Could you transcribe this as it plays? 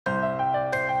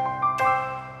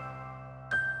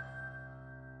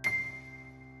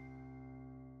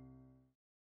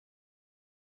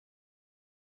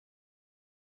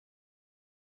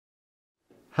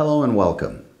Hello and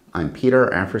welcome. I'm Peter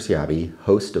Afrasiabi,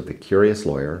 host of The Curious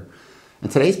Lawyer,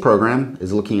 and today's program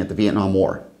is looking at the Vietnam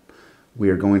War. We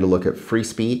are going to look at free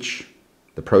speech,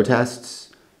 the protests,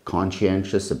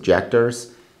 conscientious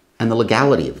objectors, and the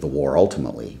legality of the war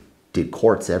ultimately. Did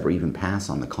courts ever even pass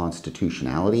on the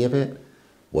constitutionality of it?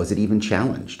 Was it even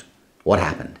challenged? What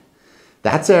happened?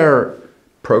 That's our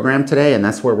program today, and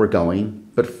that's where we're going.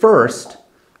 But first,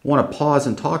 I want to pause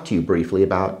and talk to you briefly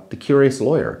about The Curious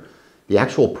Lawyer, the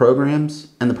actual programs,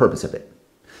 and the purpose of it.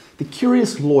 The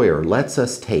Curious Lawyer lets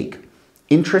us take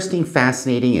interesting,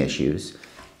 fascinating issues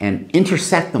and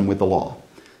intersect them with the law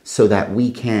so that we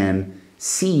can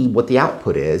see what the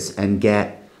output is and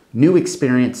get new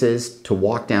experiences to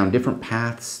walk down different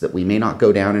paths that we may not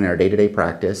go down in our day-to-day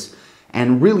practice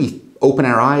and really open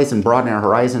our eyes and broaden our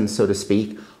horizons, so to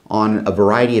speak, on a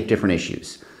variety of different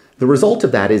issues. The result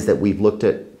of that is that we've looked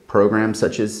at programs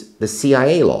such as the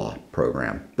CIA law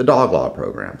program, the dog law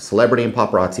program, celebrity and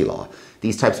paparazzi law.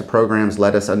 These types of programs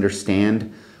let us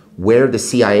understand where the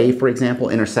CIA, for example,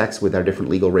 intersects with our different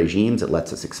legal regimes. It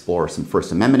lets us explore some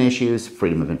First Amendment issues,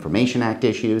 Freedom of Information Act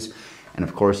issues, and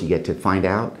of course you get to find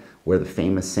out where the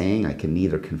famous saying, "I can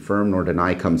neither confirm nor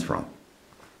deny," comes from.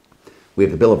 We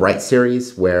have the Bill of Rights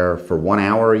series where for 1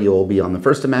 hour you'll be on the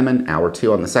First Amendment, hour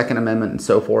 2 on the Second Amendment, and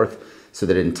so forth, so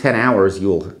that in 10 hours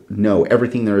you'll know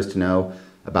everything there is to know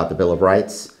about the Bill of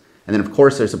Rights. And then of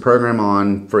course there's a program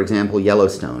on, for example,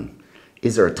 Yellowstone.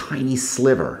 Is there a tiny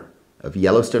sliver of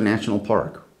Yellowstone National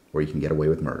Park where you can get away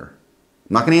with murder?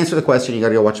 I'm not going to answer the question. You got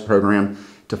to go watch the program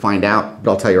to find out,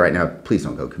 but I'll tell you right now, please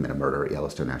don't go commit a murder at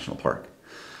Yellowstone National Park.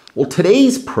 Well,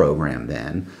 today's program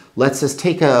then lets us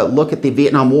take a look at the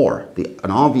Vietnam War,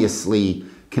 an obviously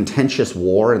contentious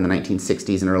war in the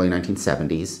 1960s and early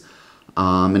 1970s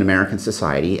in American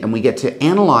society, and we get to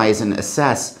analyze and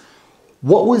assess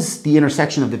what was the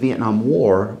intersection of the Vietnam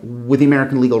War with the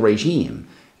American legal regime,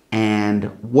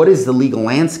 and what is the legal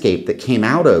landscape that came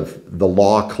out of the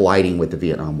law colliding with the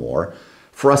Vietnam War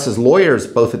for us as lawyers,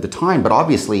 both at the time, but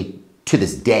obviously to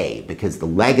this day, because the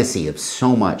legacy of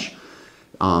so much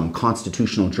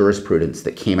constitutional jurisprudence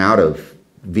that came out of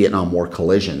Vietnam War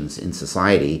collisions in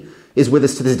society is with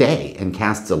us to this day and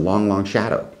casts a long, long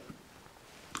shadow.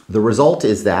 The result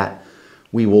is that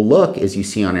we will look, as you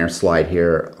see on our slide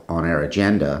here on our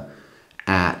agenda,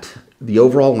 at the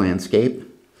overall landscape.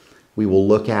 We will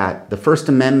look at the First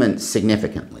Amendment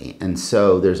significantly. And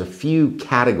so there's a few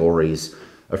categories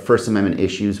of First Amendment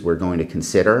issues we're going to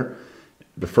consider.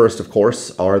 The first, of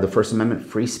course, are the First Amendment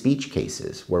free speech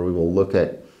cases, where we will look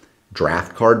at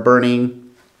draft card burning,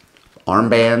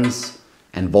 armbands,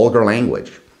 and vulgar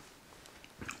language,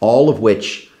 all of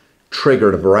which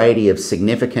triggered a variety of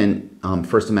significant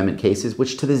First Amendment cases,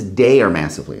 which to this day are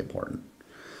massively important.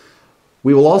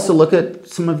 We will also look at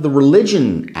some of the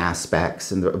religion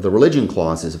aspects and the religion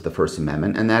clauses of the First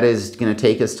Amendment, and that is going to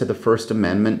take us to the First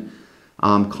Amendment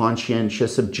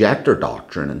conscientious objector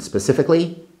doctrine. And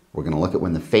specifically, we're going to look at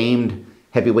when the famed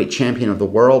heavyweight champion of the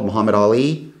world, Muhammad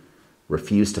Ali,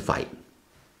 refused to fight.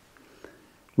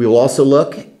 We will also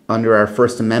look under our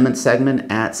First Amendment segment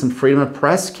at some freedom of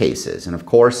press cases. And of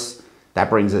course, that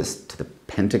brings us to the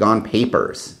Pentagon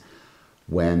Papers,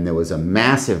 when there was a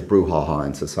massive brouhaha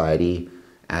in society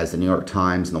as the New York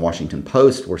Times and the Washington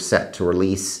Post were set to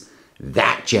release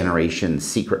that generation's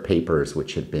secret papers,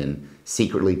 which had been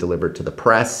secretly delivered to the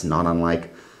press, not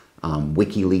unlike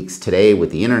WikiLeaks today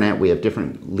with the internet. We have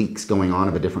different leaks going on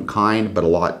of a different kind, but a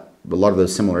lot of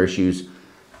those similar issues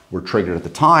were triggered at the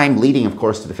time, leading, of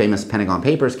course, to the famous Pentagon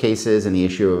Papers cases and the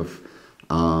issue of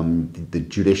the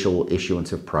judicial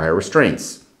issuance of prior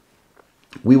restraints.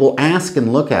 We will ask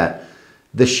and look at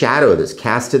the shadow that's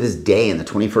cast to this day in the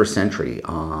 21st century,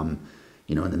 in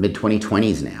the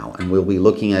mid-2020s now, and we'll be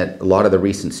looking at a lot of the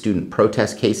recent student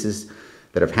protest cases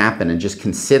that have happened and just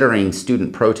considering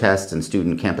student protests and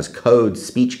student campus codes,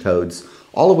 speech codes,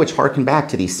 all of which harken back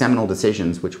to these seminal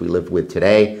decisions which we live with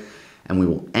today. And we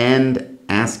will end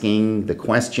asking the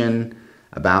question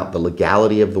about the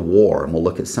legality of the war, and we'll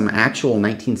look at some actual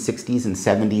 1960s and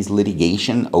 70s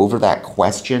litigation over that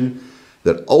question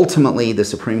that ultimately the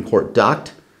Supreme Court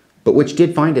ducked, but which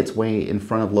did find its way in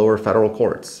front of lower federal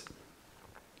courts.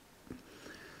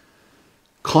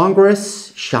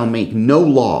 Congress shall make no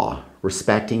law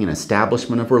respecting an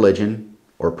establishment of religion,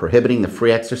 or prohibiting the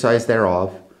free exercise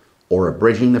thereof, or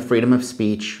abridging the freedom of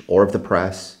speech or of the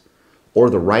press, or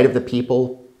the right of the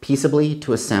people peaceably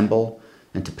to assemble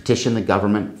and to petition the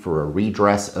government for a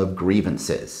redress of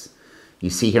grievances. You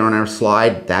see here on our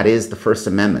slide, that is the First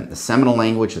Amendment, the seminal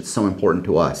language that's so important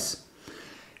to us.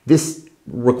 This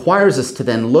requires us to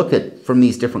then look at, from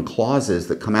these different clauses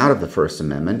that come out of the First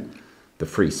Amendment, the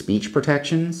free speech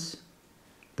protections,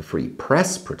 the free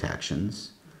press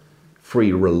protections,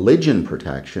 free religion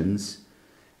protections,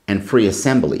 and free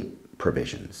assembly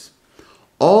provisions,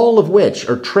 all of which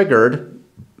are triggered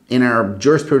in our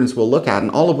jurisprudence we'll look at, and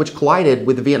all of which collided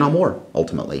with the Vietnam War,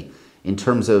 ultimately, in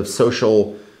terms of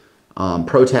social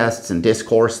protests and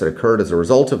discourse that occurred as a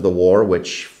result of the war,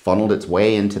 which funneled its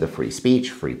way into the free speech,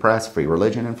 free press, free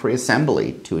religion, and free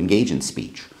assembly to engage in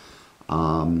speech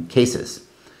cases.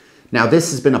 Now,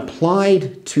 this has been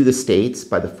applied to the states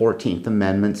by the 14th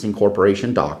Amendment's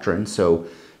incorporation doctrine. So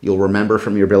you'll remember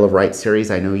from your Bill of Rights series,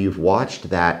 I know you've watched,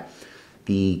 that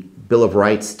the Bill of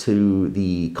Rights to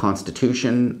the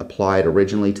Constitution applied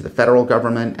originally to the federal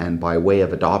government, and by way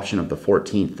of adoption of the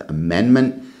 14th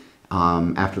Amendment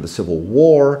after the Civil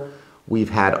War, we've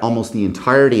had almost the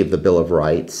entirety of the Bill of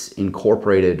Rights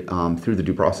incorporated through the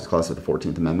Due Process Clause of the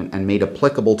 14th Amendment and made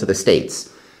applicable to the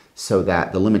states, so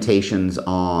that the limitations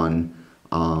on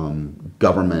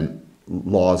government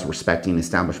laws respecting the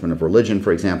establishment of religion,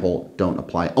 for example, don't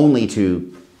apply only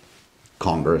to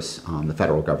Congress, the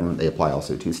federal government. They apply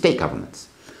also to state governments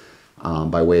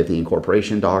by way of the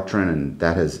incorporation doctrine, and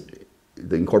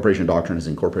the incorporation doctrine has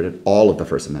incorporated all of the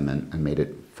First Amendment and made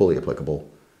it fully applicable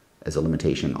as a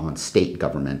limitation on state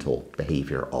governmental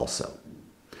behavior also.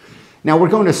 Now, we're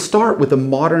going to start with a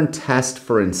modern test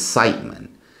for incitement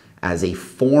as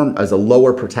a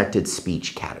lower protected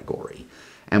speech category.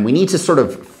 And we need to sort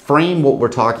of frame what we're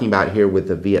talking about here with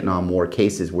the Vietnam War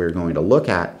cases we're going to look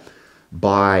at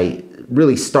by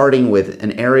really starting with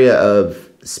an area of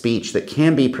speech that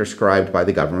can be prescribed by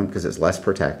the government because it's less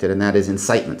protected, and that is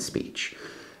incitement speech.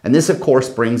 And this, of course,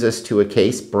 brings us to a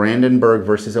case, Brandenburg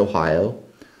versus Ohio,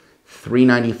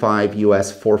 395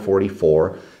 U.S.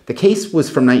 444. The case was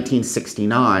from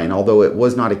 1969, although it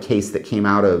was not a case that came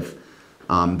out of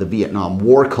the Vietnam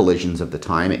War collisions of the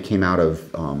time. It came out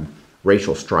of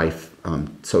racial strife,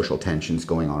 social tensions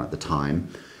going on at the time.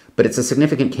 But it's a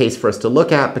significant case for us to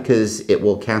look at because it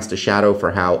will cast a shadow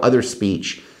for how other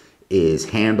speech is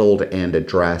handled and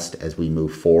addressed as we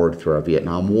move forward through our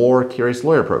Vietnam War Curious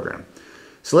Lawyer program.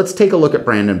 So let's take a look at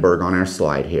Brandenburg on our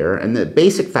slide here. And the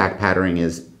basic fact pattern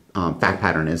is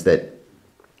that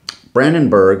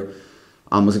Brandenburg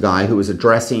was a guy who was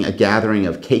addressing a gathering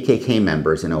of KKK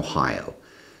members in Ohio.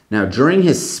 Now, during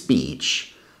his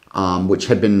speech, which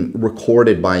had been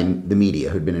recorded by the media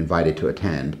who'd been invited to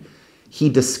attend, he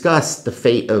discussed the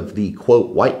fate of the,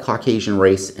 quote, white Caucasian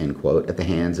race, end quote, at the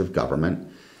hands of government.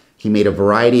 He made a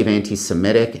variety of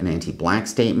anti-Semitic and anti-black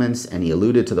statements, and he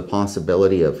alluded to the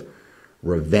possibility of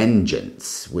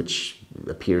revengeance, which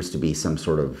appears to be some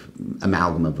sort of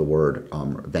amalgam of the word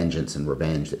vengeance and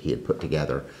revenge that he had put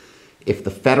together, if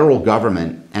the federal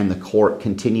government and the court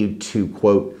continued to,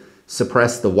 quote,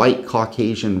 suppress the white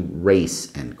Caucasian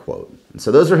race, end quote. And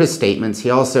so those are his statements. He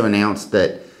also announced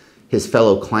that his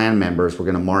fellow Klan members were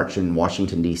going to march in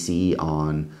Washington, D.C.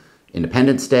 on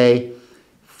Independence Day.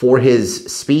 For his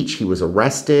speech, he was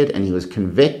arrested and he was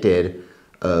convicted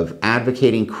of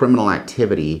advocating criminal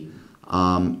activity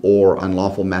or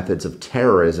unlawful methods of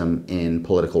terrorism in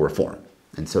political reform.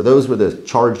 And so those were the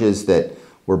charges that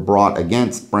were brought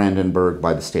against Brandenburg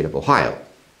by the state of Ohio.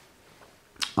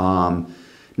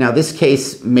 Now, this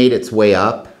case made its way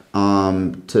up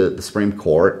to the Supreme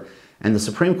Court, and the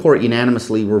Supreme Court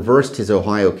unanimously reversed his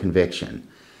Ohio conviction.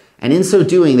 And in so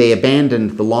doing, they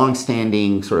abandoned the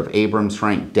long-standing sort of Abrams,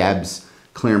 Frank, Debs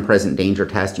clear and present danger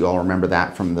test. You all remember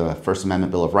that from the First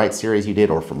Amendment Bill of Rights series you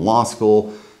did, or from law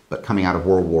school. But coming out of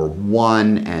World War I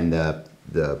and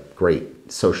the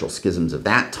great social schisms of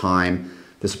that time,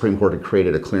 the Supreme Court had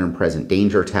created a clear and present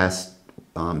danger test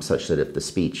such that if the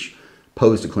speech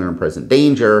posed a clear and present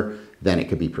danger, then it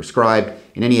could be prescribed.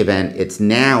 In any event, it's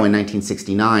now in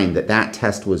 1969 that that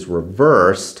test was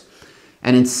reversed,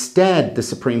 and instead the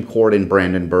Supreme Court in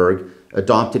Brandenburg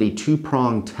adopted a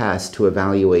two-pronged test to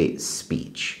evaluate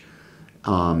speech.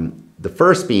 The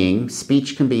first being,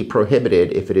 speech can be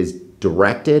prohibited if it is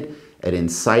directed at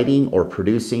inciting or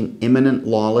producing imminent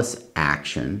lawless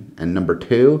action, and number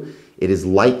two, it is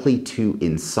likely to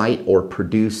incite or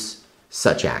produce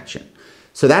such action.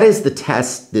 So that is the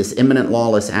test, this imminent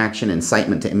lawless action,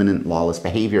 incitement to imminent lawless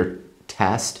behavior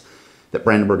test that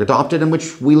Brandenburg adopted and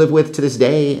which we live with to this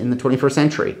day in the 21st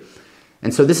century.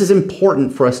 And so this is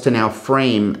important for us to now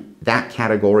frame that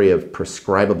category of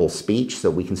prescribable speech so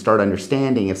we can start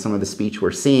understanding if some of the speech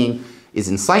we're seeing is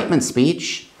incitement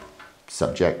speech,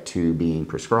 subject to being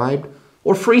prescribed,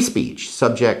 or free speech,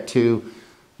 subject to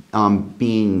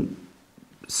being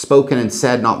spoken and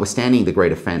said notwithstanding the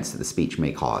great offense that the speech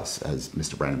may cause, as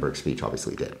Mr. Brandenburg's speech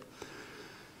obviously did.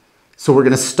 So we're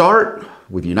going to start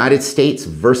with United States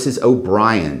versus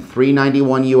O'Brien,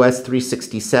 391 U.S.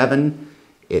 367.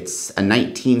 It's a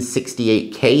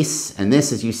 1968 case, and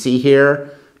this, as you see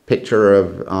here, picture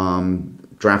of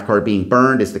draft card being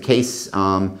burned, is the case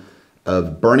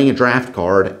of burning a draft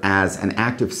card as an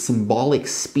act of symbolic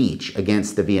speech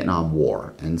against the Vietnam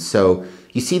War. And so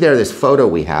you see there this photo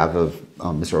we have of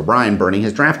Mr. O'Brien burning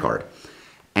his draft card.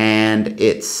 And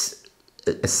it's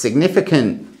a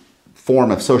significant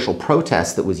form of social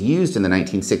protest that was used in the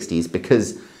 1960s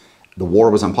because the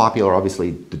war was unpopular. Obviously,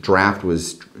 the draft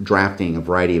was drafting a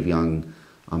variety of young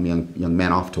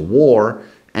men off to war.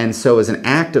 And so as an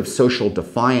act of social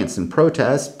defiance and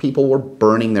protest, people were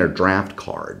burning their draft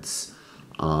cards,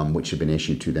 which had been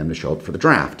issued to them to show up for the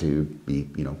draft, to be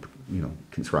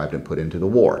conscribed and put into the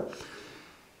war.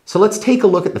 So let's take a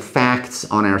look at the facts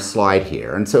on our slide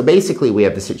here. And so basically we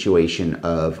have the situation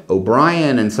of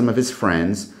O'Brien and some of his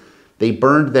friends. They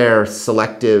burned their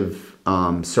selective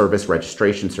service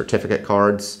registration certificate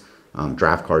cards,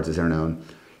 draft cards as they're known,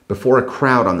 before a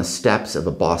crowd on the steps of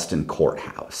a Boston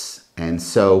courthouse. And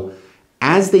so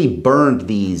as they burned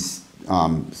these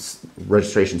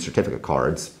registration certificate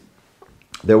cards,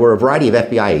 there were a variety of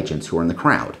FBI agents who were in the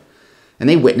crowd. And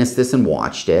they witnessed this and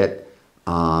watched it.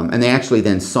 And they actually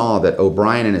then saw that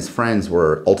O'Brien and his friends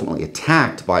were ultimately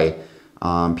attacked by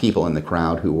people in the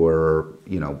crowd who were,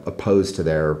 opposed to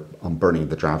their burning of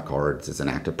the draft cards as an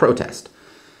act of protest.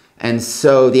 And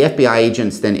so the FBI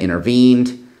agents then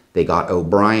intervened. They got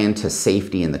O'Brien to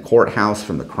safety in the courthouse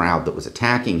from the crowd that was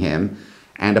attacking him.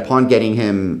 And upon getting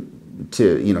him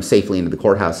to, safely into the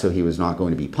courthouse so he was not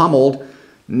going to be pummeled,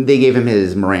 they gave him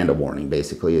his Miranda warning,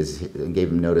 basically, gave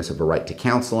him notice of a right to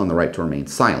counsel and the right to remain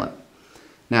silent.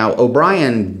 Now,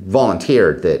 O'Brien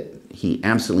volunteered that he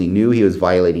absolutely knew he was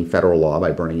violating federal law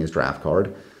by burning his draft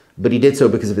card, but he did so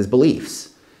because of his beliefs.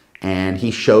 And he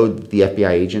showed the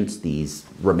FBI agents these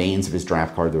remains of his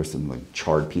draft card. There were some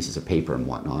charred pieces of paper and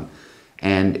whatnot.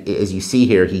 And as you see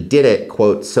here, he did it,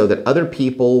 quote, so that other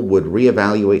people would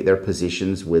reevaluate their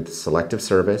positions with selective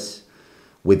service,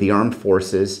 with the armed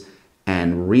forces,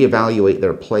 and reevaluate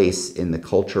their place in the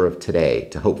culture of today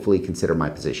to hopefully consider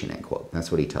my position, end quote.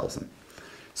 That's what he tells them.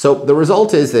 So the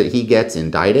result is that he gets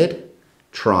indicted,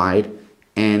 tried,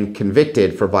 and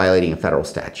convicted for violating a federal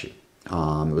statute.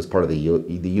 It was part of the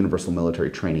Universal Military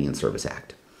Training and Service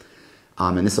Act.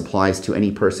 And this applies to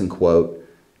any person, quote,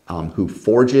 who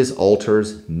forges,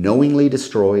 alters, knowingly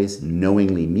destroys,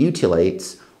 knowingly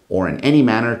mutilates, or in any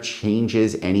manner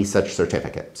changes any such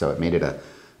certificate. So it made it a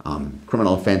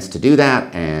criminal offense to do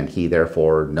that, and he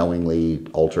therefore knowingly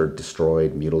altered,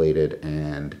 destroyed, mutilated,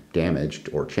 and damaged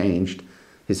or changed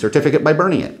his certificate by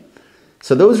burning it.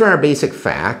 So those are our basic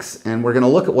facts, and we're going to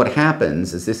look at what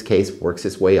happens as this case works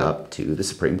its way up to the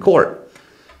Supreme Court.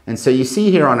 And so you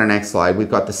see here on our next slide, we've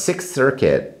got the Sixth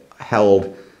Circuit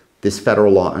held this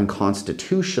federal law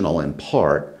unconstitutional in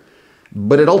part,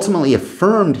 but it ultimately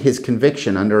affirmed his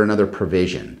conviction under another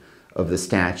provision of the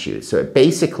statute. So it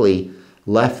basically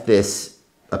left this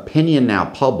opinion now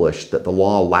published that the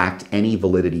law lacked any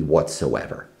validity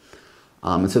whatsoever.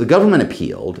 And so the government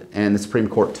appealed, and the Supreme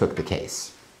Court took the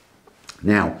case.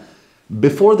 Now,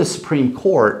 before the Supreme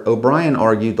Court, O'Brien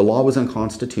argued the law was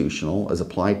unconstitutional as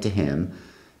applied to him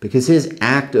because his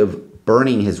act of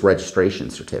burning his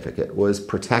registration certificate was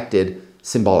protected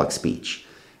symbolic speech.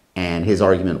 And his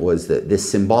argument was that this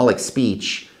symbolic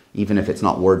speech, even if it's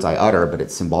not words I utter, but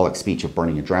it's symbolic speech of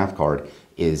burning a draft card,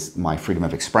 is my freedom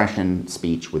of expression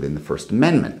speech within the First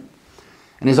Amendment.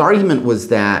 And his argument was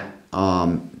that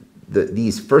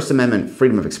these First Amendment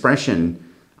freedom of expression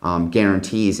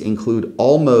guarantees include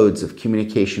all modes of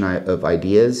communication of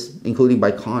ideas, including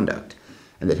by conduct,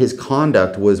 and that his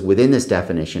conduct was within this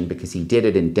definition because he did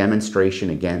it in demonstration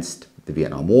against the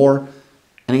Vietnam War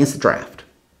and against the draft.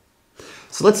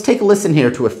 So let's take a listen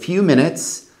here to a few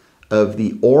minutes of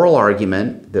the oral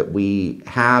argument that we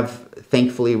have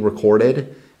thankfully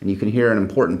recorded, and you can hear an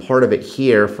important part of it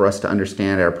here for us to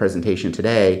understand our presentation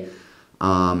today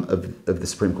of the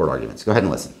Supreme Court arguments. Go ahead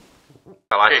and listen.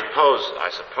 Well, I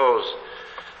suppose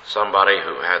somebody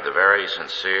who had the very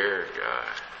sincere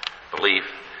belief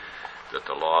that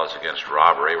the laws against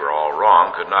robbery were all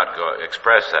wrong could not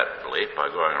express that belief by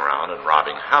going around and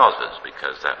robbing houses,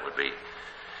 because that would be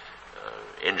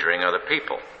injuring other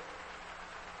people.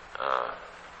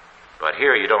 But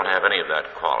here you don't have any of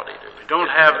that quality, do we? We don't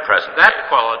have that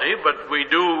quality, but we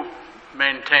do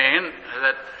maintain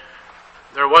that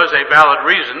there was a valid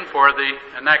reason for the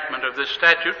enactment of this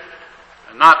statute.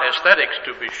 Not aesthetics,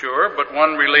 to be sure, but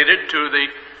one related to the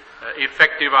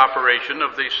effective operation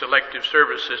of the selective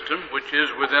service system, which is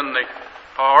within the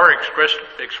power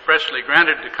expressly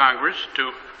granted to Congress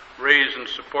to raise and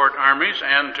support armies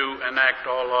and to enact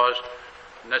all laws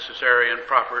necessary and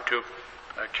proper to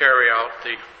carry out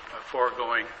the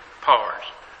foregoing powers.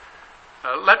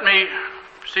 Let me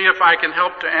see if I can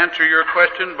help to answer your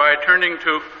question by turning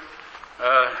to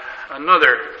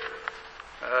another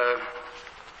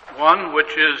one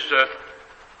which is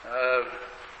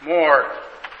more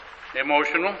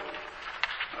emotional,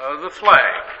 the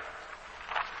flag.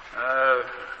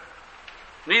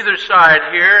 Neither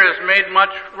side here has made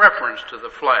much reference to the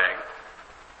flag.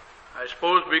 I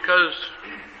suppose because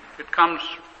it comes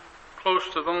close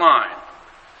to the line.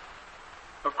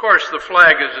 Of course, the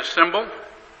flag is a symbol,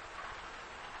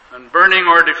 and burning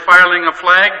or defiling a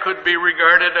flag could be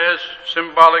regarded as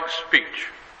symbolic speech.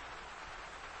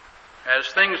 As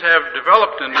things have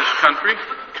developed in this country,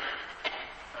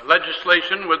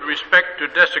 legislation with respect to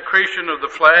desecration of the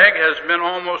flag has been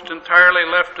almost entirely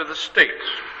left to the states.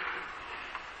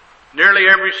 Nearly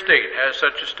every state has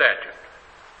such a statute.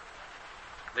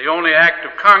 The only act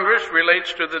of Congress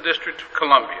relates to the District of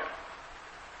Columbia.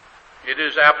 It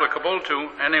is applicable to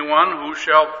anyone who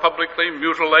shall publicly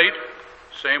mutilate,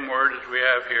 same word as we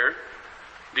have here,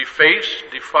 deface,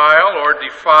 defile, or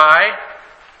defy,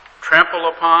 trample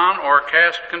upon, or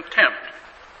cast contempt,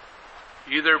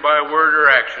 either by word or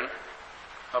action,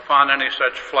 upon any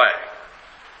such flag.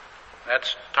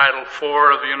 That's Title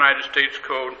IV of the United States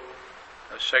Code,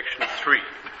 Section 3.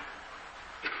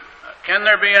 Can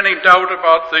there be any doubt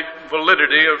about the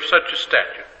validity of such a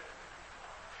statute?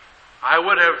 I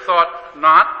would have thought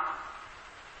not,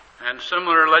 and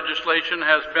similar legislation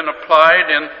has been applied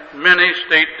in many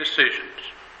state decisions.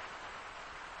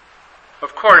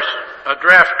 Of course, a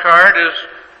draft card is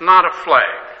not a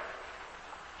flag.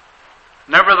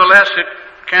 Nevertheless, it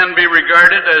can be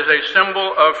regarded as a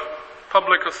symbol of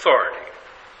public authority.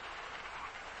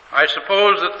 I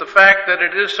suppose that the fact that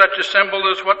it is such a symbol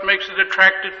is what makes it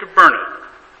attractive to burn it.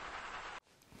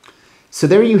 So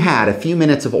there you had a few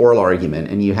minutes of oral argument,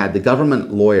 and you had the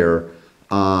government lawyer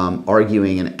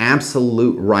arguing an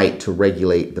absolute right to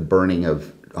regulate the burning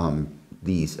of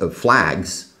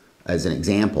flags, as an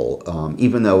example,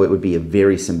 even though it would be a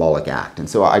very symbolic act. And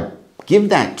so I give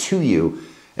that to you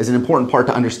as an important part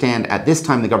to understand at this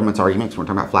time the government's argument, because we're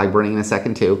talking about flag burning in a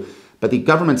second too, but the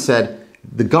government said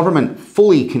the government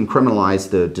fully can criminalize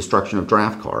the destruction of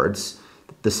draft cards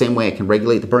the same way it can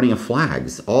regulate the burning of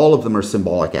flags. All of them are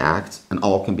symbolic acts, and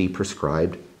all can be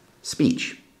prescribed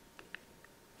speech.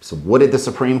 So what did the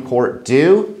Supreme Court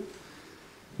do?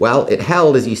 Well, it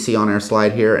held, as you see on our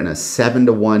slide here, in a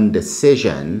 7-1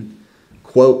 decision,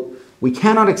 quote, "We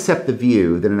cannot accept the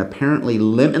view that an apparently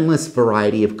limitless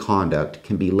variety of conduct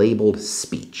can be labeled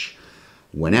speech,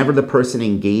 whenever the person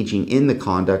engaging in the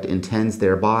conduct intends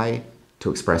thereby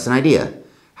to express an idea.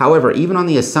 However, even on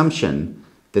the assumption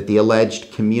that the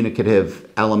alleged communicative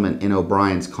element in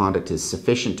O'Brien's conduct is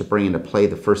sufficient to bring into play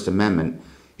the First Amendment,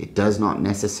 it does not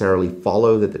necessarily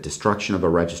follow that the destruction of a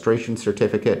registration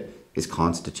certificate is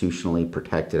constitutionally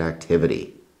protected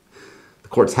activity." The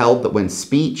courts held that when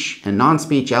speech and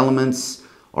non-speech elements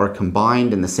are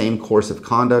combined in the same course of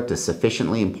conduct, a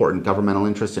sufficiently important governmental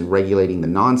interest in regulating the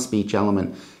non-speech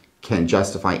element can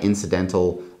justify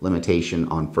incidental limitation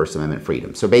on First Amendment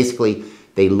freedom. So basically,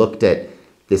 they looked at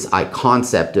this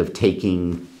concept of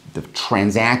taking the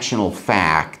transactional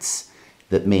facts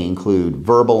that may include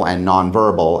verbal and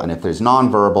nonverbal, and if there's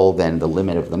nonverbal, then the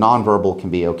limit of the nonverbal can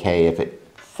be okay if it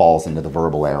falls into the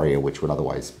verbal area, which would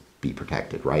otherwise be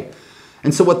protected, right?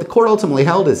 And so what the court ultimately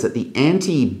held is that the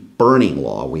anti-burning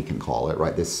law, we can call it,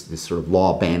 right, this sort of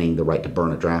law banning the right to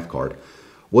burn a draft card,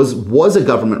 was a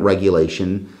government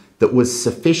regulation that was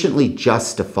sufficiently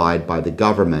justified by the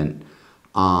government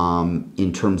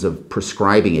in terms of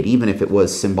prescribing it, even if it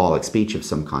was symbolic speech of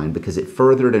some kind, because it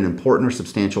furthered an important or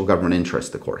substantial government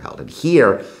interest, the court held. And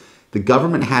here, the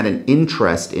government had an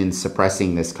interest in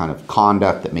suppressing this kind of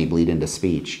conduct that may bleed into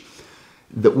speech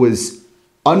that was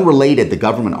unrelated, the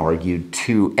government argued,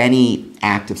 to any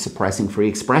act of suppressing free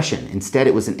expression. Instead,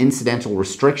 it was an incidental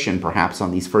restriction, perhaps,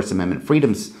 on these First Amendment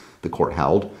freedoms, the court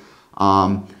held,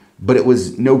 but it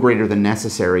was no greater than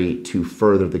necessary to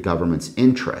further the government's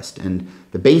interest. And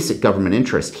the basic government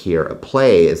interest here at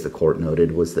play, as the court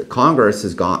noted, was that Congress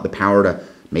has got the power to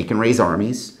make and raise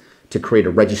armies, to create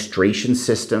a registration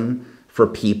system for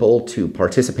people to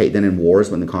participate then in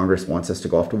wars when the Congress wants us to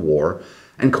go off to war.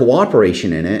 And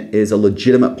cooperation in it is a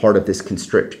legitimate part of this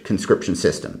conscription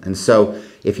system. And so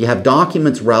if you have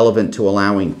documents relevant to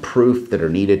allowing proof that are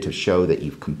needed to show that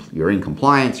you're in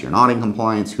compliance, you're not in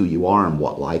compliance, who you are and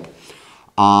what like,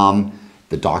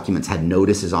 the documents had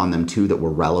notices on them too that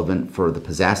were relevant for the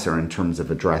possessor in terms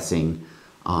of addressing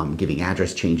giving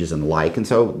address changes and the like. And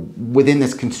so within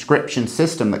this conscription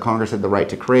system that Congress had the right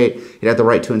to create, it had the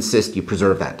right to insist you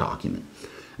preserve that document.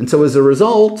 And so as a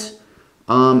result,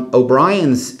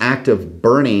 O'Brien's act of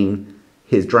burning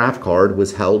his draft card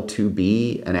was held to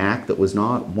be an act that was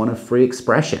not one of free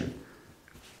expression.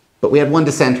 But we had one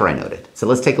dissenter, I noted. So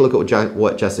let's take a look at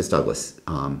what Justice Douglas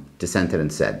dissented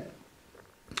and said.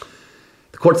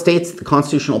 The court states that the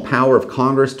constitutional power of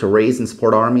Congress to raise and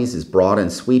support armies is broad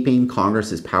and sweeping.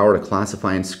 Congress's power to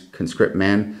classify and conscript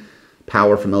men,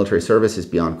 power for military service is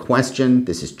beyond question.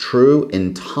 This is true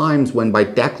in times when, by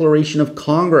declaration of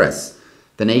Congress,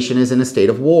 the nation is in a state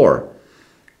of war.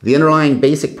 The underlying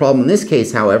basic problem in this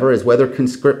case, however, is whether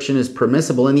conscription is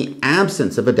permissible in the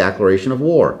absence of a declaration of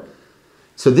war.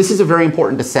 So this is a very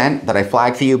important dissent that I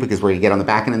flagged for you because we're going to get on the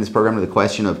back end of this program to the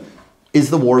question of, is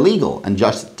the war legal? And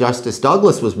Justice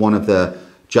Douglas was one of the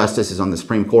justices on the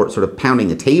Supreme Court sort of pounding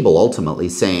the table ultimately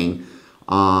saying,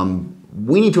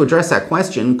 we need to address that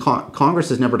question. Congress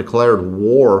has never declared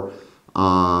war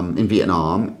in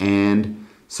Vietnam, and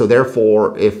so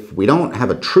therefore if we don't have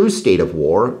a true state of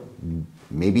war,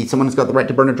 maybe someone's got the right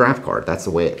to burn a draft card. That's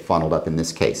the way it funneled up in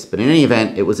this case. But in any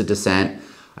event, it was a dissent.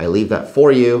 I leave that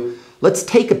for you. Let's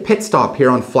take a pit stop here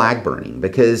on flag burning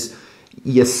because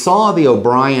you saw the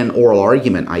O'Brien oral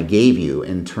argument I gave you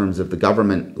in terms of the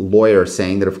government lawyer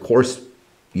saying that, of course,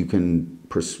 you can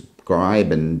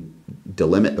prescribe and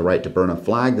delimit the right to burn a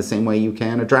flag the same way you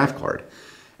can a draft card.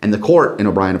 And the court in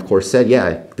O'Brien, of course, said,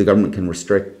 yeah, the government can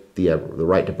restrict the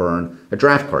right to burn a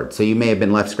draft card. So you may have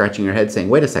been left scratching your head saying,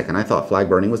 wait a second, I thought flag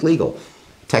burning was legal.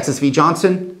 Texas v.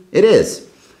 Johnson, it is.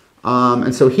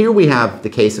 And so here we have the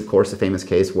case, of course, the famous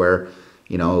case where,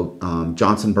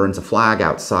 Johnson burns a flag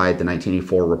outside the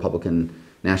 1984 Republican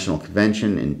National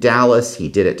Convention in Dallas. He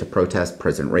did it to protest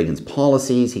President Reagan's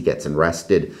policies. He gets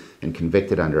arrested and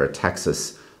convicted under a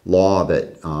Texas law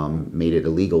that made it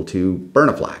illegal to burn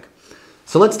a flag.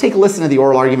 So let's take a listen to the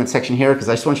oral argument section here because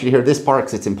I just want you to hear this part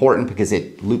because it's important because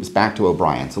it loops back to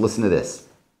O'Brien. So listen to this.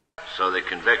 So the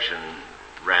conviction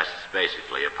rests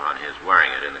basically upon his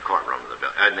wearing it in the courtroom of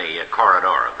the in the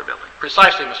corridor of the building.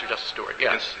 Precisely, Mr. Justice Stewart,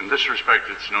 yes. In this respect,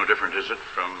 it's no different, is it,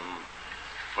 from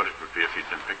what it would be if he'd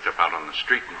been picked up out on the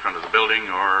street in front of the building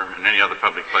or in any other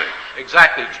public place?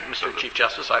 Exactly, Mr. Chief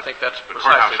Justice. I think that's the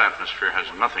precisely... courthouse atmosphere has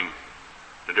nothing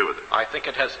to do with it. I think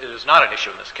it is not an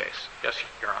issue in this case. Yes,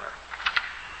 Your Honor.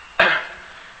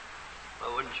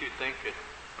 Well, wouldn't you think that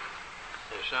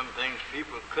there's some things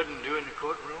people couldn't do in the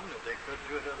courtroom that they could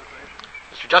do at other places?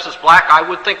 Mr. Justice Black, I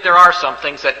would think there are some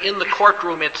things that in the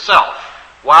courtroom itself,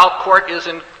 while court is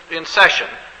in session,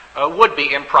 would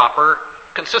be improper,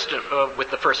 consistent with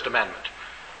the First Amendment.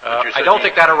 I don't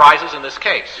think that arises in this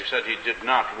case. You said he did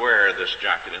not wear this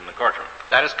jacket in the courtroom.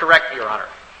 That is correct, Your Honor.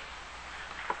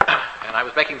 And I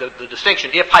was making the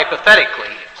distinction. If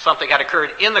hypothetically something had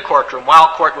occurred in the courtroom while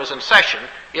court was in session,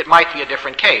 it might be a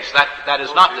different case. That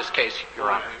is not this case,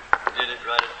 Your Honor. Did it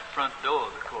right at the front door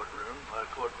of the courtroom while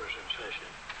court was in session?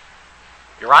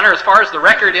 Your Honor, as far as the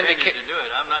record indicates... to do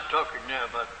it. I'm not talking now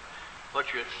about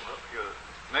what your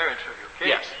merits of your case.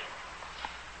 Yes.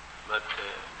 But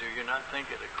do you not think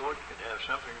that a court could have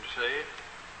something to say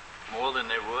more than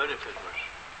they would if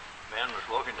a man was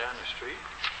walking down the street?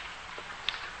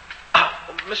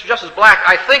 Mr. Justice Black,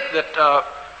 I think that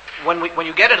when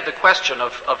you get into the question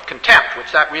of contempt,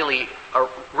 which that really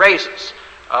raises,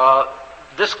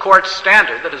 this court's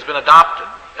standard that has been adopted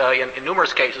in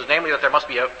numerous cases, namely that there must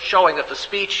be a showing that the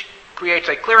speech creates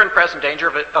a clear and present danger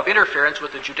of interference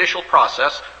with the judicial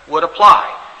process, would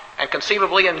apply. And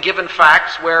conceivably in given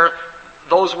facts where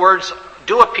those words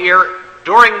do appear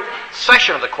during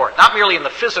session of the court, not merely in the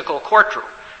physical courtroom,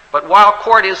 but while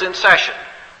court is in session,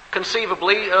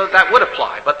 conceivably that would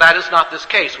apply. But that is not this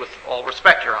case, with all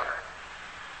respect, Your Honor.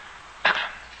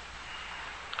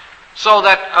 So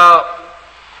that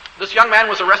this young man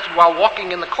was arrested while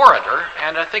walking in the corridor,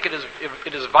 and I think it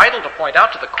is vital to point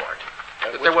out to the court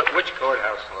that which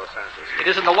courthouse in Los Angeles? It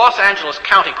is in the Los Angeles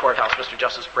County Courthouse, Mr.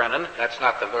 Justice Brennan. That's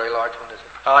not the very large one, is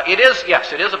it? It is,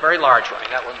 yes, it is a very large one. I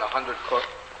mean, that one, the 100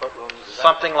 courtrooms?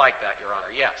 Something like that, Your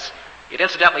Honor, yes. It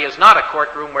incidentally is not a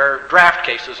courtroom where draft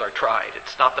cases are tried.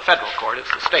 It's not the federal court,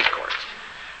 it's the state courts.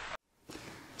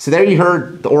 So there you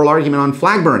heard the oral argument on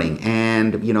flag burning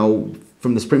and,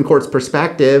 from the Supreme Court's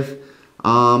perspective,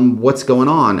 what's going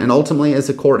on. And ultimately, as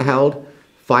the court held,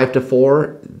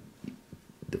 5-4,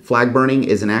 the flag burning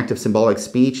is an act of symbolic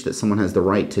speech that someone has the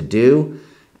right to do,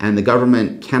 and the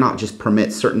government cannot just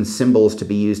permit certain symbols to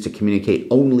be used to communicate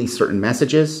only certain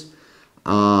messages,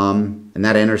 and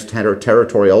that enters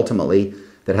territory ultimately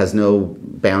that has no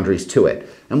boundaries to it.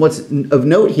 And what's of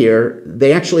note here,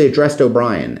 they actually addressed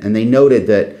O'Brien, and they noted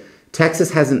that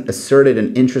Texas hasn't asserted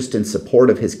an interest in support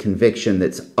of his conviction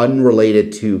that's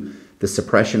unrelated to the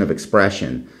suppression of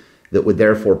expression that would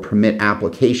therefore permit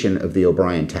application of the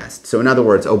O'Brien test. So in other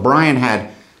words, O'Brien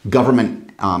had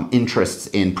government interests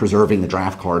in preserving the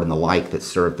draft card and the like that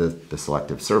served the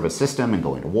selective service system and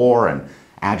going to war and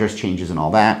address changes and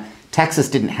all that. Texas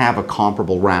didn't have a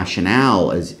comparable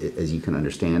rationale, as you can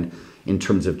understand, in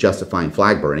terms of justifying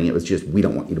flag burning. It was just, we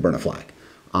don't want you to burn a flag.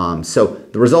 So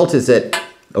the result is that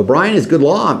O'Brien is good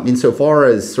law insofar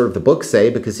as sort of the books say,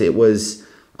 because it was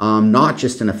not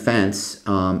just an offense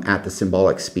at the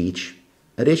symbolic speech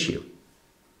at issue.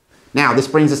 Now, this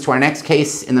brings us to our next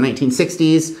case in the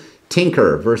 1960s,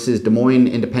 Tinker versus Des Moines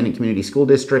Independent Community School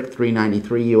District,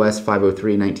 393 U.S.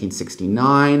 503,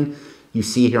 1969. You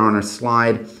see here on our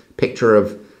slide picture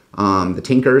of the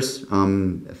Tinkers,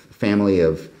 a family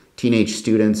of teenage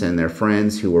students and their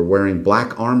friends who were wearing black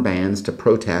armbands to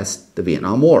protest the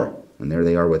Vietnam War. And there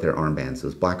they are with their armbands,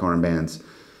 those black armbands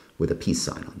with a peace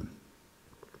sign on them.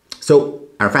 So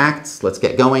our facts, let's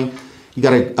get going. You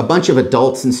got a bunch of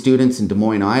adults and students in Des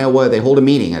Moines, Iowa. They hold a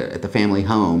meeting at the family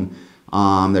home.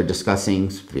 They're discussing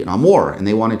the Vietnam War, and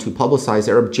they wanted to publicize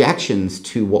their objections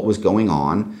to what was going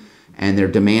on and their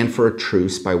demand for a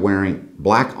truce by wearing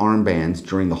black armbands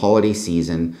during the holiday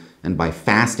season and by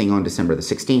fasting on December the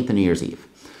 16th and New Year's Eve.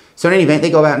 So in any event,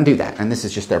 they go out and do that, and this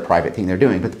is just their private thing they're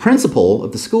doing. But the principal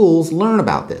of the schools learn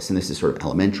about this, and this is sort of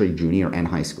elementary, junior, and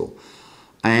high school.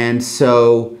 And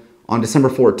so on December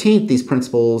 14th, these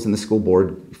principals and the school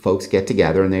board folks get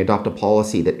together and they adopt a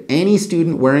policy that any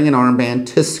student wearing an armband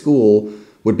to school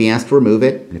would be asked to remove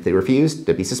it, and if they refused,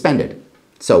 they'd be suspended.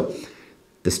 So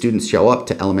the students show up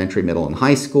to elementary, middle, and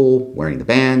high school wearing the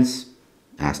bands,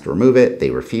 asked to remove it, they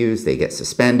refuse, they get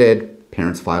suspended.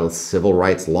 Parents file a civil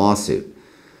rights lawsuit.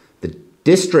 The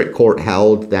district court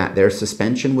held that their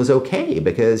suspension was okay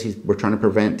because we're trying to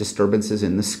prevent disturbances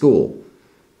in the school.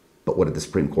 But what did the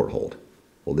Supreme Court hold?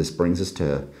 Well, this brings us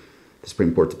to the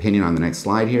Supreme Court's opinion on the next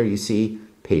slide here. You see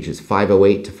pages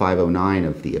 508 to 509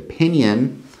 of the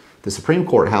opinion. The Supreme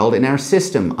Court held, in our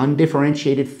system,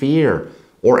 undifferentiated fear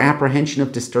or apprehension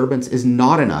of disturbance is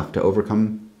not enough to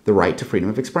overcome the right to freedom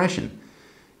of expression.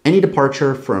 Any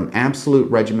departure from absolute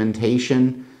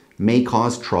regimentation may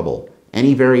cause trouble.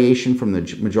 Any variation from the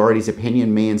majority's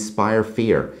opinion may inspire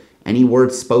fear. Any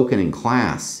word spoken in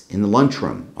class, in the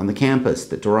lunchroom, on the campus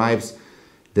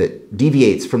that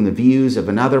deviates from the views of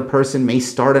another person may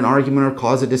start an argument or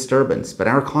cause a disturbance. But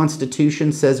our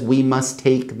Constitution says we must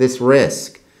take this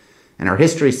risk. And our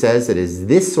history says it is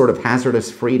this sort of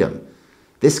hazardous freedom,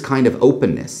 this kind of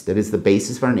openness, that is the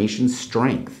basis of our nation's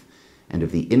strength and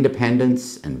of the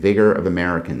independence and vigor of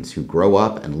Americans who grow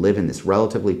up and live in this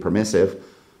relatively permissive,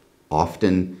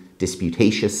 often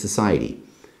disputatious society.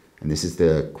 And this is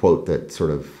the quote that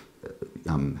sort of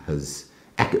has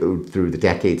echoed through the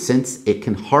decades since. It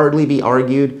can hardly be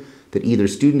argued that either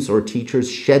students or teachers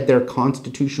shed their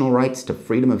constitutional rights to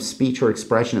freedom of speech or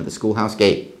expression at the schoolhouse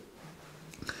gate.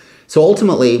 So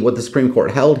ultimately, what the Supreme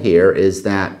Court held here is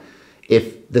that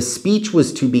if the speech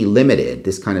was to be limited,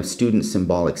 this kind of student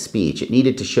symbolic speech, it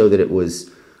needed to show that it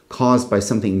was caused by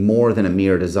something more than a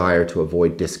mere desire to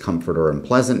avoid discomfort or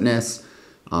unpleasantness.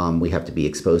 We have to be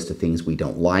exposed to things we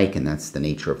don't like, and that's the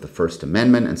nature of the First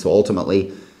Amendment. And so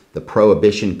ultimately, the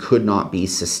prohibition could not be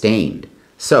sustained.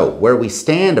 So where we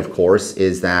stand, of course,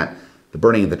 is that the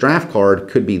burning of the draft card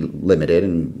could be limited,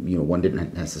 and one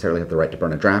didn't necessarily have the right to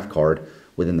burn a draft card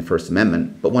within the First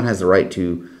Amendment, but one has the right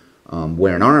to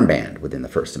wear an armband within the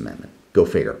First Amendment. Go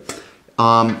figure.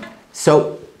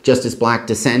 So Justice Black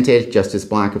dissented. Justice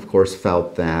Black, of course,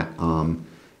 felt that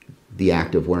the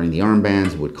act of wearing the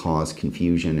armbands would cause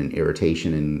confusion and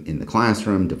irritation in the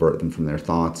classroom, divert them from their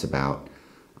thoughts about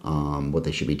what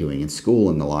they should be doing in school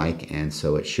and the like, and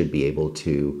so it should be able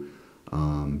to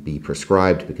be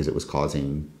prescribed because it was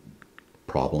causing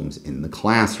problems in the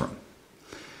classroom.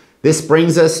 This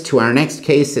brings us to our next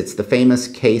case. It's the famous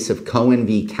case of Cohen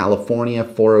v. California,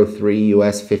 403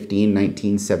 U.S. 15,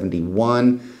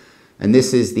 1971. And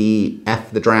this is the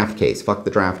F the draft case, fuck the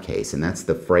draft case. And that's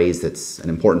the phrase that's an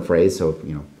important phrase. So,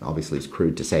 obviously it's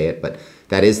crude to say it, but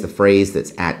that is the phrase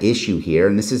that's at issue here.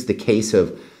 And this is the case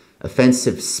of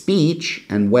offensive speech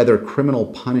and whether criminal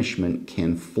punishment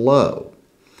can flow.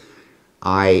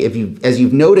 As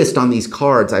you've noticed on these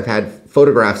cards, I've had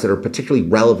photographs that are particularly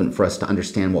relevant for us to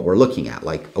understand what we're looking at.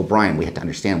 Like O'Brien, we had to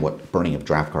understand what burning of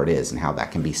draft card is and how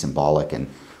that can be symbolic and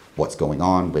what's going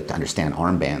on. We have to understand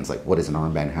armbands, like what is an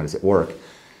armband, how does it work?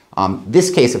 This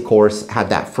case, of course, had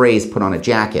that phrase put on a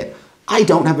jacket. I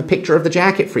don't have a picture of the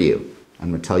jacket for you. I'm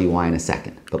going to tell you why in a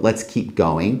second. But let's keep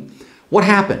going. What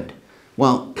happened?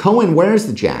 Well, Cohen wears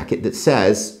the jacket that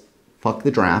says, "Fuck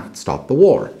the draft, stop the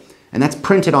war." And that's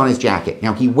printed on his jacket.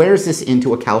 Now, he wears this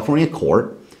into a California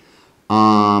court,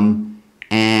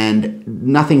 and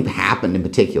nothing happened in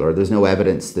particular. There's no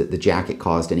evidence that the jacket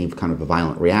caused any kind of a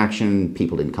violent reaction.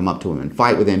 People didn't come up to him and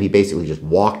fight with him. He basically just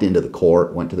walked into the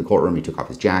court, went to the courtroom, he took off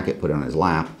his jacket, put it on his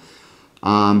lap.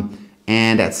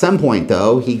 And at some point,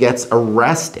 though, he gets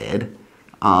arrested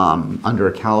under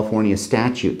a California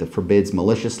statute that forbids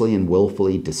maliciously and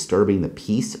willfully disturbing the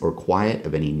peace or quiet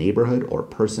of any neighborhood or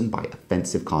person by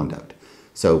offensive conduct.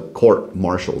 So court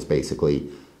marshals basically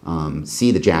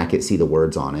see the jacket, see the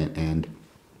words on it, and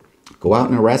go out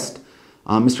and arrest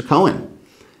Mr. Cohen.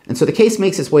 And so the case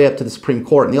makes its way up to the Supreme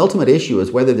Court, and the ultimate issue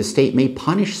is whether the state may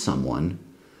punish someone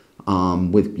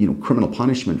with criminal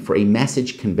punishment for a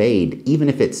message conveyed, even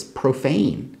if it's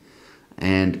profane.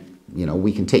 And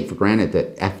we can take for granted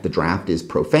that F the draft is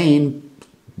profane,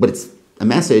 but it's a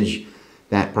message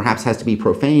that perhaps has to be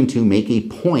profane to make a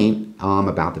point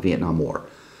about the Vietnam War.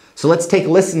 So let's take a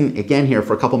listen again here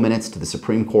for a couple minutes to the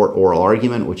Supreme Court oral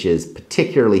argument, which is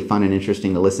particularly fun and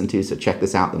interesting to listen to. So check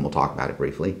this out, then we'll talk about it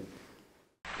briefly.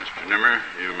 Mr. Nimmer,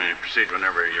 you may proceed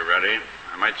whenever you're ready.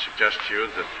 I might suggest to you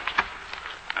that,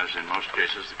 as in most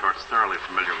cases, the court's thoroughly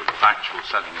familiar with the factual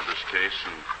setting of this case,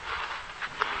 and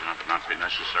it will not be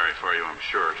necessary for you, I'm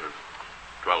sure, to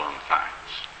dwell on the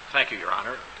facts. Thank you, Your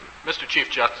Honor. Mr. Chief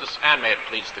Justice, and may it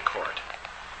please the Court.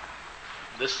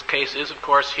 This case is, of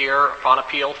course, here upon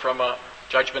appeal from a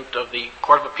judgment of the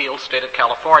Court of Appeals, State of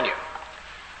California,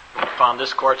 upon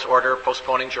this Court's order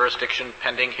postponing jurisdiction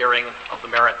pending hearing of the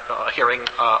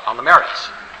on the merits.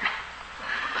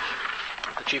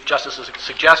 The Chief Justice's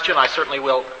suggestion, I certainly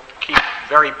will keep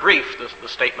very brief the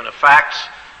statement of facts,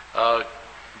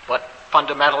 but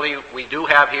fundamentally we do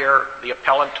have here the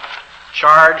appellant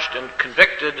charged and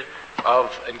convicted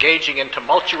of engaging in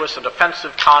tumultuous and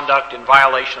offensive conduct in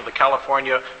violation of the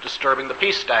California Disturbing the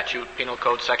Peace Statute, Penal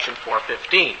Code Section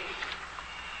 415.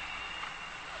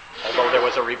 Although there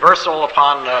was a reversal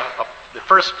upon the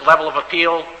first level of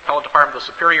appeal, Appellate Department of the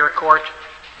Superior Court,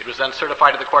 it was then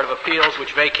certified to the Court of Appeals,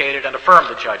 which vacated and affirmed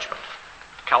the judgment.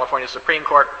 The California Supreme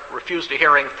Court refused a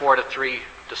hearing 4-3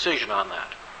 decision on that.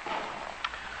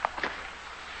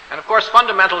 And of course,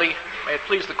 fundamentally, may it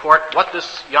please the Court, what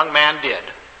this young man did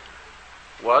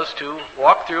was to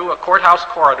walk through a courthouse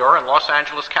corridor in Los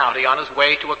Angeles County on his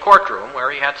way to a courtroom where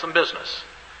he had some business.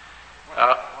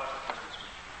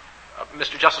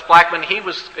 Mr. Justice Blackmun,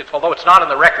 although it's not in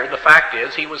the record, the fact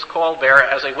is he was called there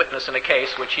as a witness in a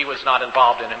case which he was not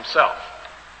involved in himself.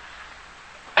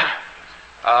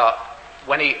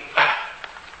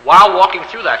 While walking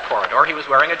through that corridor, he was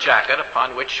wearing a jacket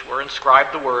upon which were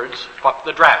inscribed the words, "Fuck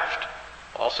the draft."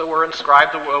 Also were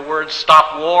inscribed the words,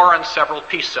 "Stop war," and several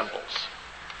peace symbols.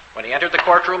 When he entered the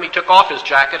courtroom, he took off his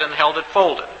jacket and held it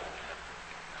folded.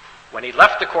 When he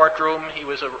left the courtroom, he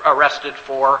was arrested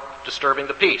for disturbing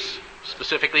the peace,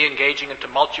 specifically engaging in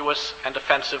tumultuous and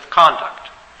offensive conduct.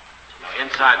 Now,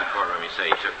 inside the courtroom, you say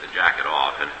he took the jacket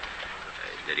off, and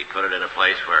did he put it in a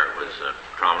place where it was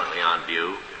prominently on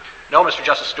view? No, Mr.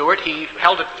 Justice Stewart, he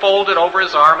held it folded over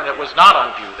his arm, and it was not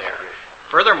on view there.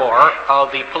 Furthermore,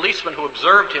 the policeman who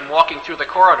observed him walking through the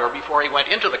corridor before he went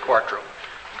into the courtroom,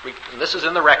 and this is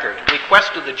in the record,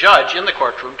 requested the judge in the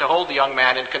courtroom to hold the young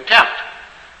man in contempt.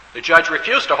 The judge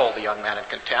refused to hold the young man in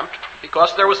contempt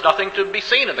because there was nothing to be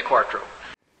seen in the courtroom.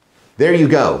 There you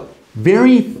go.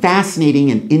 Very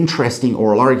fascinating and interesting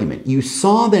oral argument. You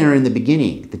saw there in the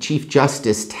beginning the Chief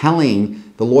Justice telling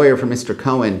the lawyer for Mr.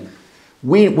 Cohen,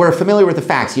 we're familiar with the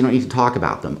facts, you don't need to talk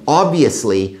about them.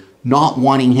 Obviously, not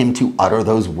wanting him to utter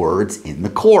those words in the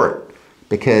court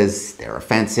because they're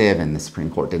offensive, and the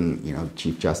Supreme Court didn't,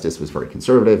 Chief Justice was very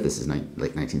conservative. This is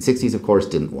late 1960s, of course,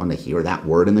 didn't want to hear that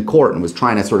word in the court and was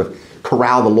trying to sort of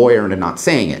corral the lawyer into not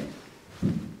saying it.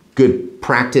 Good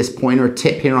practice pointer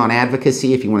tip here on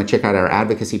advocacy. If you want to check out our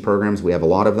advocacy programs, we have a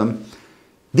lot of them.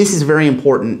 This is a very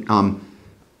important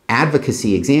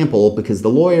advocacy example because the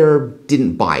lawyer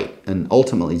didn't bite, and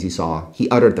ultimately, as you saw, he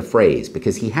uttered the phrase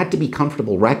because he had to be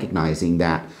comfortable recognizing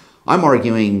that I'm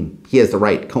arguing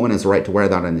Cohen has the right to wear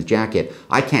that on his jacket.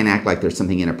 I can't act like there's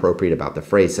something inappropriate about the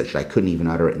phrase such that I couldn't even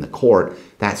utter it in the court.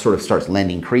 That sort of starts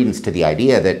lending credence to the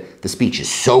idea that the speech is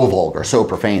so vulgar, so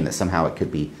profane that somehow it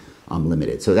could be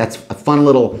limited. So that's a fun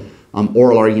little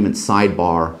oral argument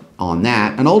sidebar on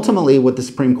that. And ultimately what the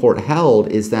Supreme Court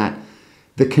held is that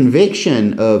the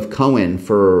conviction of Cohen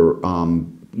for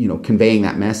conveying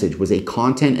that message was a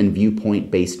content and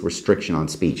viewpoint-based restriction on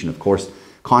speech. And of course,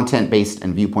 content-based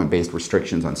and viewpoint-based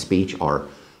restrictions on speech are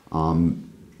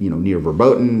near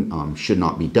verboten, should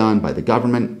not be done by the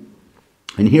government.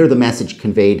 And here the message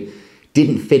conveyed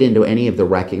didn't fit into any of the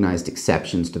recognized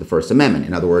exceptions to the First Amendment.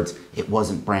 In other words, it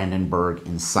wasn't Brandenburg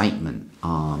incitement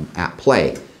at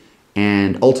play.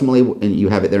 And ultimately, and you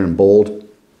have it there in bold,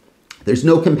 there's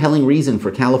no compelling reason for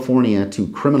California to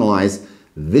criminalize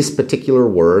this particular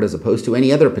word as opposed to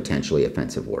any other potentially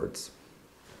offensive words.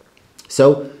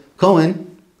 So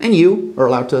Cohen and you are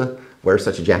allowed to wear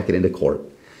such a jacket into court.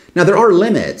 Now, there are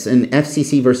limits. In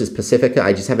FCC versus Pacifica,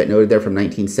 I just have it noted there from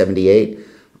 1978,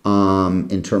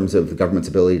 in terms of the government's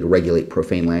ability to regulate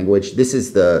profane language. This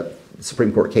is the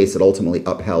Supreme Court case that ultimately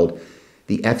upheld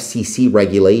the FCC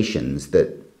regulations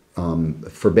that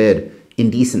forbid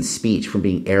indecent speech from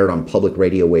being aired on public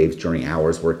radio waves during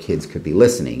hours where kids could be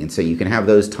listening. And so you can have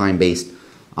those time-based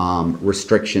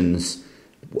restrictions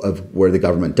of where the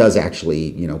government does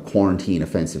actually, quarantine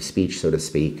offensive speech, so to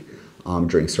speak,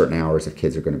 during certain hours if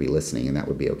kids are going to be listening, and that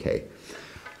would be okay.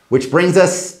 Which brings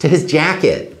us to his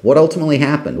jacket. What ultimately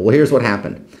happened? Well, here's what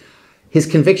happened. His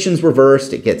conviction's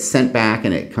reversed, it gets sent back,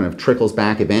 and it kind of trickles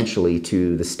back eventually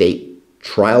to the state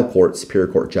trial court, Superior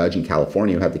Court judge in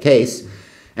California who had the case.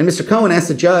 And Mr. Cohen asked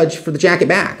the judge for the jacket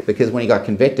back because when he got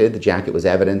convicted, the jacket was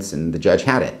evidence and the judge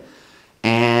had it.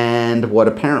 And what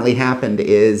apparently happened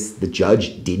is the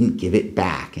judge didn't give it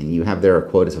back. And you have there a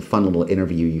quote, it's a fun little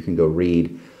interview you can go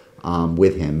read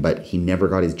with him, but he never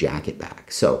got his jacket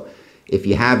back. So if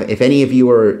any of you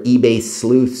are eBay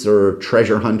sleuths or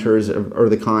treasure hunters or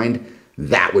the kind,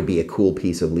 that would be a cool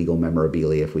piece of legal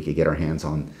memorabilia if we could get our hands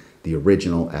on the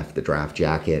original F the Draft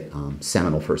jacket,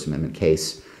 seminal First Amendment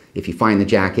case. If you find the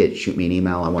jacket, shoot me an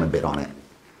email. I want to bid on it.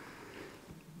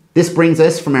 This brings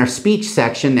us from our speech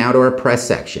section now to our press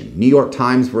section. New York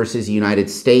Times versus United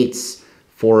States,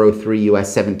 403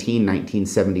 U.S. 17,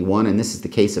 1971. And this is the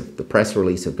case of the press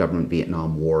release of government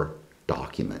Vietnam War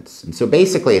documents. And so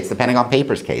basically, it's the Pentagon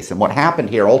Papers case. And what happened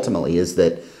here ultimately is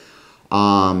that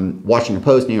Washington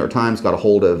Post, New York Times got a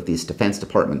hold of this Defense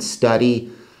Department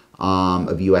study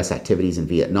of U.S. activities in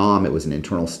Vietnam. It was an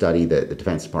internal study that the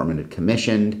Defense Department had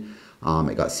commissioned.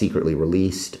 It got secretly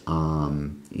released,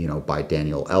 by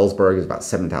Daniel Ellsberg. It was about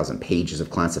 7,000 pages of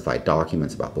classified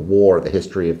documents about the war, the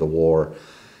history of the war.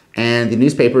 And the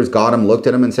newspapers got them, looked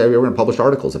at them, and said, we're going to publish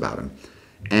articles about them.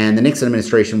 And the Nixon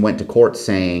administration went to court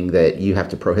saying that you have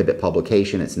to prohibit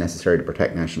publication. It's necessary to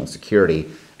protect national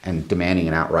security, and demanding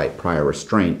an outright prior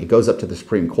restraint. It goes up to the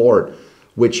Supreme Court,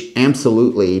 which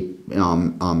absolutely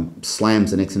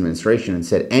slams the Nixon administration and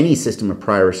said any system of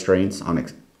prior restraints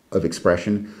of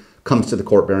expression comes to the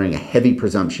court bearing a heavy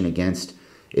presumption against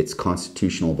its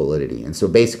constitutional validity. And so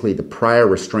basically the prior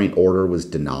restraint order was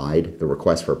denied. The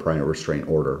request for a prior restraint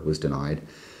order was denied.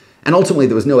 And ultimately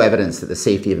there was no evidence that the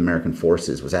safety of American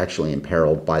forces was actually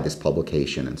imperiled by this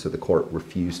publication. And so the court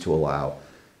refused to allow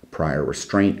prior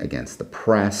restraint against the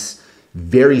press.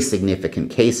 Very significant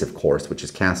case, of course, which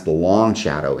has cast a long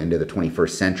shadow into the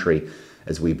 21st century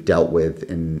as we've dealt with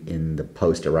in the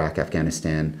post-Iraq,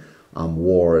 Afghanistan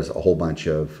wars, a whole bunch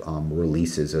of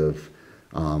releases of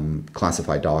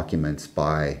classified documents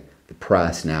by the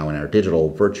press now in our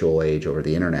digital virtual age over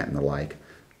the internet and the like.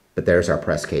 But there's our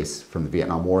press case from the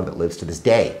Vietnam War that lives to this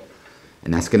day.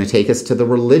 And that's going to take us to the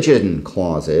religion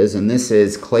clauses. And this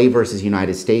is Clay versus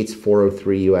United States,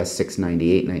 403 U.S.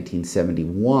 698,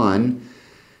 1971.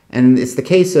 And it's the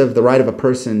case of the right of a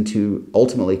person to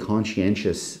ultimately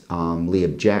conscientiously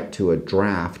object to a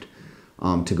draft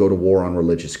to go to war on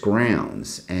religious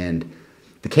grounds. And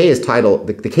the case is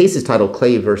titled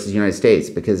Clay versus United States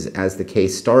because as the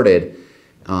case started,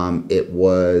 it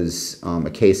was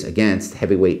a case against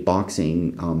heavyweight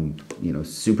boxing,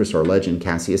 superstar legend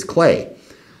Cassius Clay,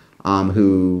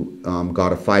 who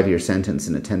got a 5-year sentence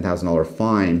and a $10,000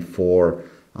 fine for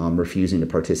refusing to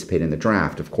participate in the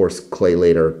draft. Of course, Clay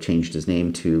later changed his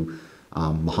name to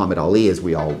Muhammad Ali, as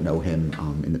we all know him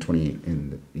in the 20th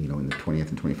and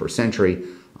 21st century,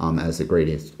 as the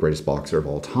greatest boxer of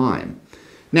all time.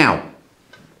 Now,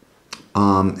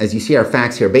 as you see our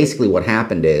facts here, basically what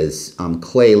happened is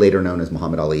Clay, later known as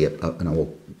Muhammad Ali, and I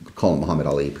will call him Muhammad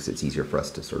Ali because it's easier for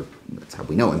us to that's how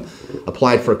we know him,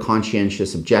 applied for a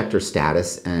conscientious objector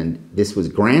status, and this was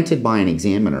granted by an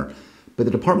examiner, but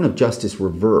the Department of Justice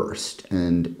reversed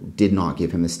and did not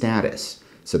give him the status.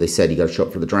 So they said, you got to show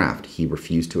up for the draft. He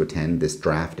refused to attend this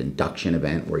draft induction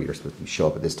event where you're supposed to show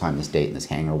up at this time, this date, in this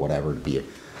hangar, whatever, to be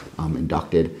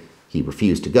inducted. He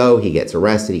refused to go. He gets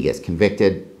arrested. He gets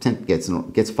convicted, gets a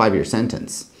 5-year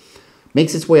sentence.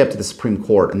 Makes its way up to the Supreme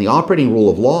Court. And the operating rule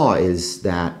of law is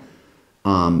that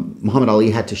Muhammad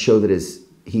Ali had to show that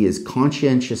he is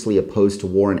conscientiously opposed to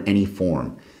war in any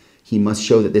form. He must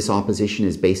show that this opposition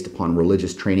is based upon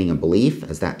religious training and belief,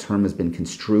 as that term has been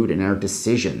construed in our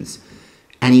decisions.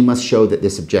 And he must show that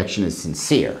this objection is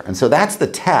sincere. And so that's the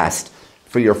test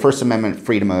for your First Amendment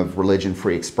freedom of religion,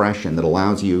 free expression, that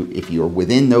allows you, if you're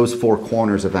within those four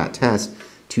corners of that test,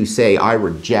 to say, I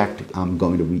reject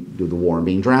going to do the war and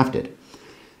being drafted.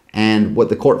 And what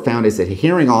the court found is that a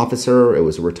hearing officer, it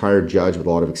was a retired judge with a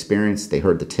lot of experience, they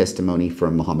heard the testimony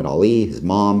from Muhammad Ali, his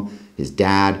mom, his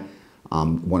dad,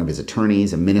 one of his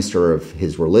attorneys, a minister of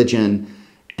his religion,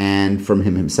 and from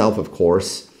him himself, of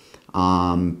course.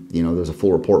 There's a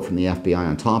full report from the FBI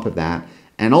on top of that.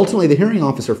 And ultimately, the hearing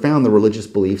officer found the religious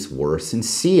beliefs were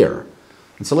sincere.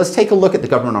 And so let's take a look at the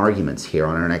government arguments here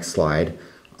on our next slide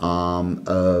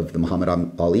of the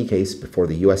Muhammad Ali case before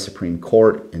the U.S. Supreme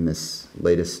Court in this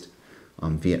latest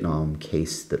Vietnam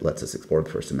case that lets us explore the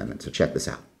First Amendment. So check this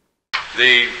out.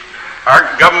 The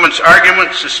government's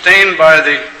argument sustained by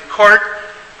the court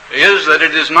is that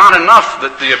it is not enough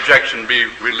that the objection be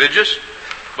religious,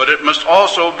 but it must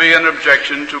also be an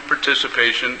objection to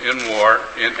participation in war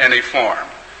in any form.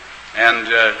 And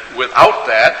without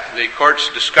that, the court's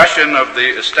discussion of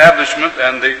the establishment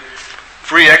and the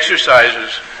free exercises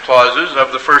clauses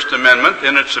of the First Amendment,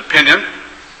 in its opinion,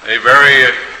 a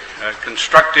very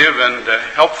constructive and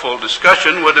helpful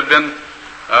discussion, would have been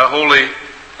wholly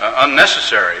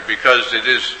unnecessary, because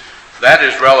that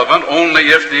is relevant only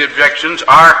if the objections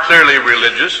are clearly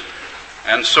religious,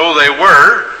 and so they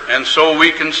were, and so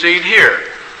we concede here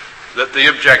that the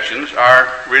objections are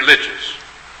religious.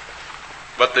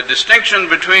 But the distinction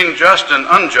between just and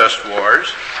unjust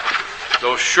wars,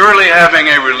 though surely having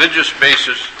a religious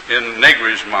basis in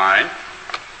Negri's mind,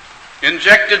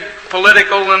 injected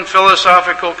political and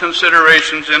philosophical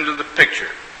considerations into the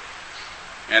picture.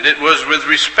 And it was with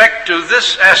respect to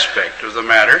this aspect of the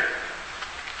matter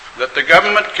that the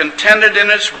government contended in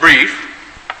its brief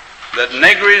that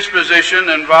Negri's position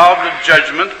involved a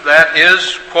judgment that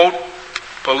is, quote,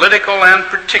 political and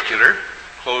particular,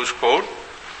 close quote,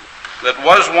 that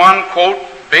was one, quote,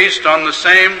 based on the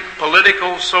same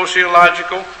political,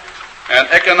 sociological, and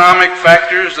economic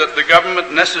factors that the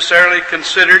government necessarily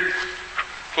considered,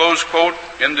 close quote,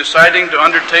 in deciding to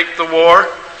undertake the war.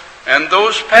 And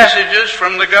those passages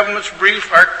from the government's brief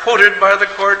are quoted by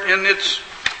the court in its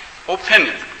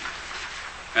opinion.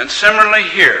 And similarly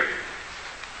here,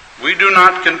 we do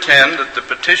not contend that the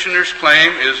petitioner's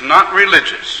claim is not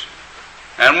religious,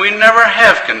 and we never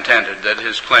have contended that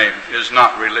his claim is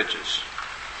not religious.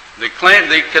 The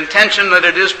contention that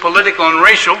it is political and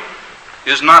racial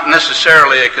is not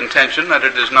necessarily a contention that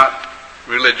it is not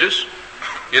religious.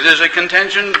 It is a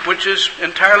contention which is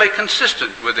entirely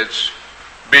consistent with its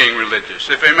being religious.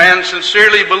 If a man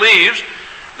sincerely believes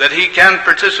that he can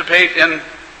participate in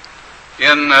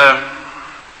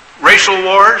racial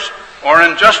wars or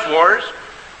in just wars,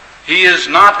 he is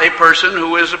not a person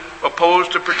who is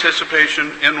opposed to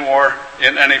participation in war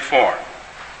in any form.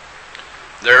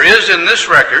 There is in this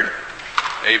record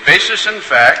a basis in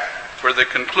fact for the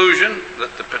conclusion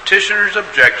that the petitioner's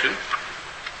objection,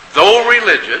 though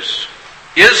religious,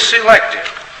 is selective.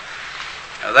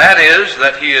 Now, that is,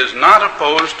 that he is not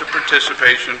opposed to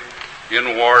participation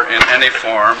in war in any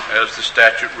form as the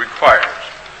statute requires,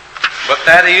 but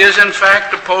that he is in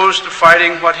fact opposed to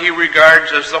fighting what he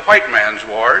regards as the white man's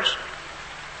wars,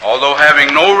 although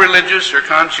having no religious or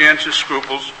conscientious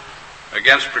scruples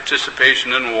against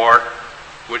participation in war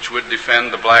which would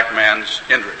defend the black man's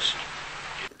interest.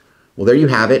 Well, there you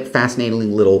have it.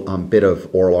 Fascinating little bit of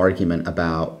oral argument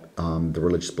about the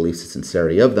religious beliefs and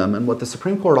sincerity of them. And what the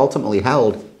Supreme Court ultimately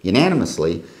held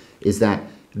unanimously is that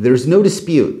there's no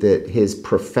dispute that his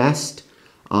professed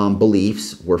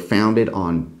beliefs were founded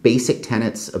on basic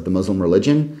tenets of the Muslim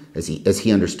religion as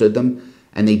he understood them,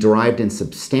 and they derived in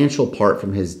substantial part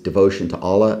from his devotion to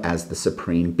Allah as the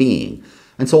supreme being.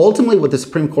 And so ultimately what the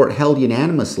Supreme Court held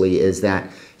unanimously is that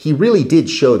he really did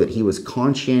show that he was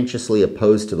conscientiously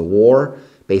opposed to the war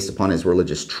based upon his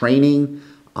religious training,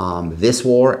 this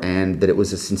war, and that it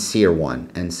was a sincere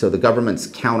one. And so the government's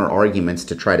counter arguments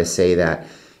to try to say that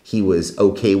he was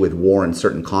okay with war in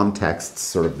certain contexts,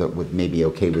 sort of that would maybe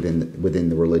okay within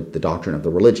the doctrine of the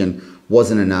religion,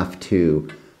 wasn't enough to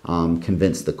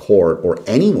convince the court or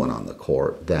anyone on the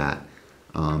court that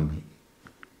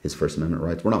his First Amendment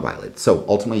rights were not violated. So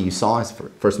ultimately you saw his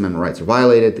First Amendment rights were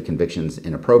violated, the conviction's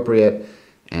inappropriate,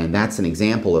 and that's an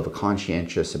example of a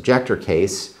conscientious objector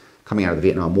case coming out of the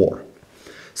Vietnam War.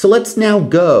 So let's now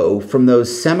go from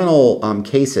those seminal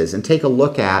cases and take a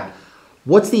look at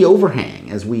what's the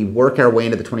overhang as we work our way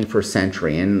into the 21st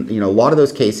century. And a lot of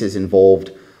those cases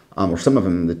involved, or some of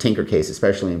them, the Tinker case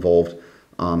especially, involved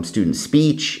student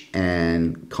speech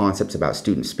and concepts about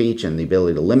student speech and the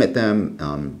ability to limit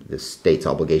them, the state's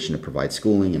obligation to provide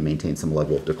schooling and maintain some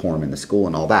level of decorum in the school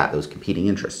and all that, those competing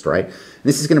interests, right?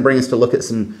 This is going to bring us to look at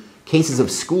some cases of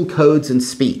school codes and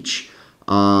speech.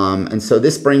 And so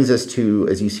this brings us to,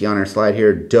 as you see on our slide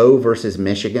here, Doe versus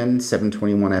Michigan,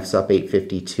 721 F Sup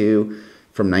 852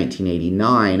 from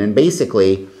 1989. And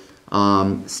basically,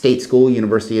 State School,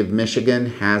 University of Michigan,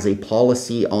 has a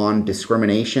policy on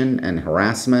discrimination and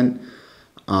harassment.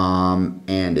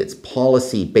 And its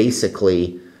policy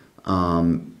basically,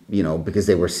 because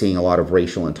they were seeing a lot of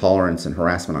racial intolerance and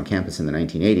harassment on campus in the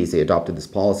 1980s, they adopted this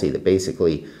policy that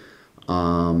basically,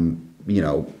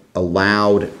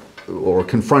 allowed or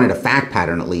confronted a fact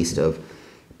pattern, at least, of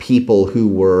people who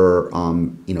were,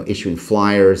 issuing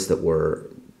flyers that were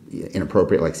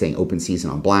inappropriate, like saying open season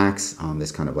on blacks,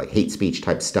 this kind of like hate speech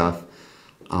type stuff,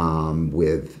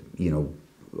 with,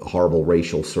 horrible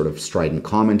racial sort of strident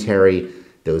commentary.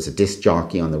 There was a disc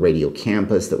jockey on the radio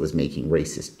campus that was making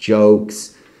racist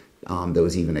jokes. There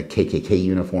was even a KKK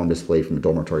uniform displayed from a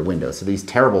dormitory window. So these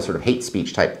terrible sort of hate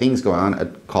speech type things going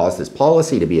on caused this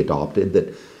policy to be adopted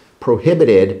that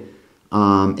prohibited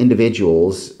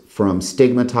individuals from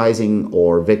stigmatizing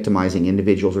or victimizing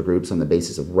individuals or groups on the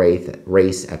basis of race,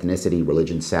 ethnicity,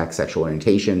 religion, sex, sexual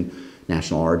orientation,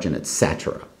 national origin,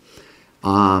 etc.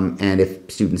 And if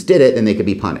students did it, then they could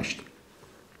be punished.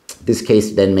 This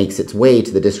case then makes its way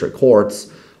to the district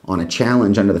courts on a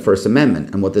challenge under the First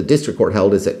Amendment. And what the district court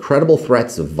held is that credible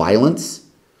threats of violence,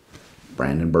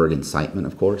 Brandenburg incitement,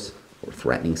 of course, or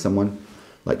threatening someone,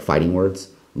 like fighting words,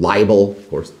 libel, of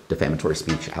course, defamatory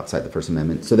speech outside the First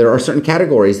Amendment. So there are certain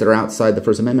categories that are outside the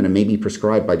First Amendment and may be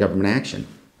prescribed by government action.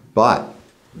 But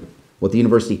what the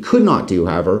university could not do,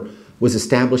 however, was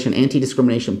establish an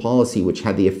anti-discrimination policy which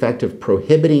had the effect of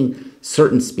prohibiting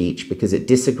certain speech because it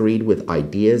disagreed with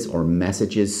ideas or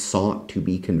messages sought to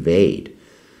be conveyed.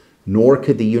 Nor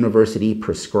could the university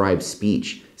prescribe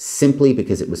speech simply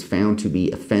because it was found to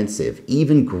be offensive,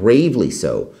 even gravely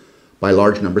so, by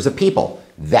large numbers of people.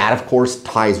 That, of course,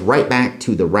 ties right back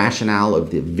to the rationale of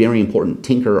the very important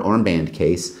Tinker armband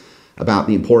case about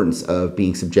the importance of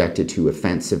being subjected to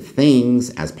offensive things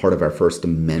as part of our First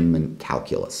Amendment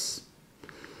calculus.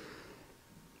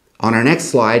 On our next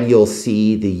slide, you'll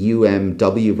see the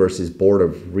UMW versus Board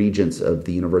of Regents of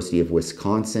the University of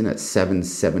Wisconsin at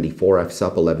 774 F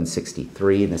Sup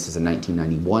 1163, and this is a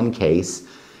 1991 case.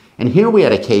 And here we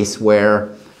had a case where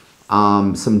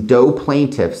some Doe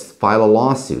plaintiffs file a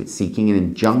lawsuit seeking an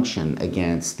injunction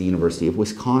against the University of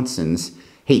Wisconsin's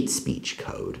hate speech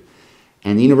code.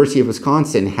 And the University of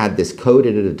Wisconsin had this code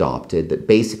it had adopted that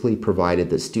basically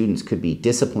provided that students could be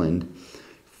disciplined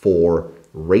for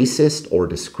racist or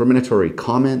discriminatory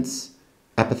comments,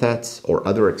 epithets, or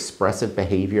other expressive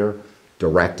behavior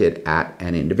directed at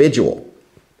an individual.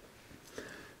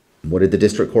 What did the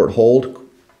district court hold?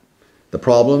 The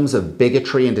problems of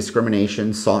bigotry and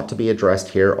discrimination sought to be addressed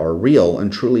here are real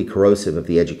and truly corrosive of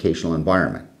the educational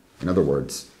environment. In other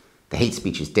words, the hate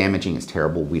speech is damaging, it's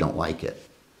terrible, we don't like it.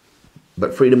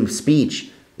 But freedom of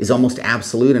speech is almost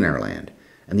absolute in our land.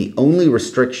 And the only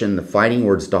restriction the fighting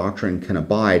words doctrine can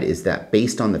abide is that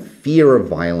based on the fear of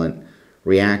violent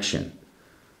reaction.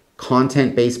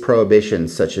 Content-based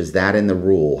prohibitions such as that in the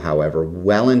rule, however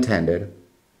well-intended,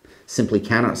 simply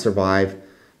cannot survive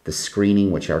the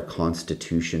screening which our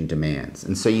Constitution demands.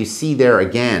 And so you see there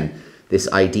again,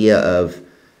 this idea of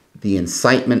the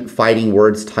incitement fighting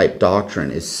words type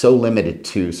doctrine is so limited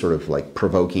to sort of like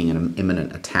provoking an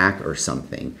imminent attack or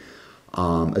something,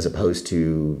 as opposed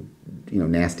to,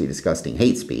 nasty, disgusting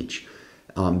hate speech,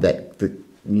 that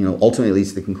ultimately leads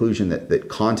to the conclusion that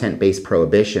content-based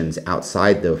prohibitions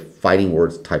outside the fighting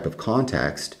words type of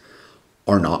context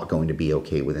are not going to be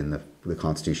okay within the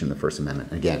Constitution, the First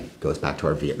Amendment. Again, goes back to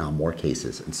our Vietnam War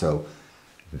cases. And so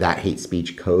that hate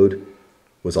speech code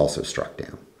was also struck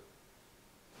down.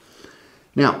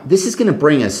 Now, this is going to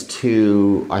bring us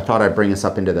to, I thought I'd bring us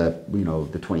up into the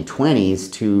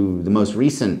 2020s to the most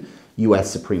recent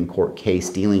U.S. Supreme Court case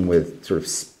dealing with sort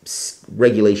of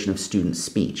regulation of student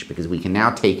speech, because we can now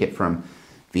take it from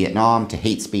Vietnam to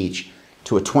hate speech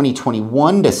to a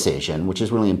 2021 decision, which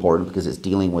is really important because it's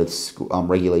dealing with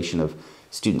regulation of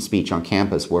student speech on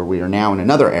campus, where we are now in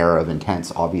another era of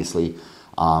intense, obviously,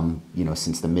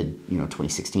 since the mid,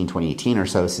 2016, 2018 or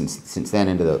so, since then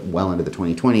into the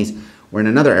 2020s, we're in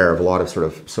another era of a lot of sort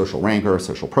of social rancor,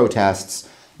 social protests,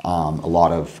 a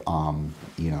lot of,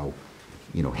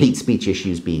 hate speech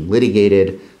issues being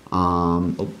litigated, a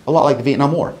lot like the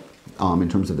Vietnam War, in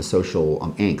terms of the social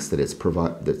angst that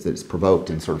it's provoked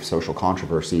and sort of social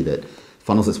controversy that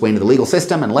funnels its way into the legal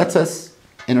system and lets us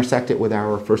intersect it with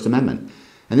our First Amendment.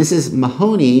 And this is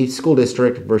Mahoney School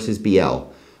District versus BL,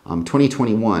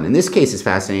 2021. And this case is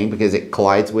fascinating because it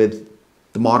collides with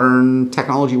the modern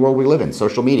technology world we live in,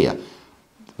 social media.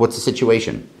 What's the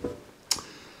situation?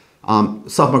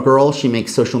 Sophomore girl, she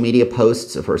makes social media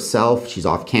posts of herself. She's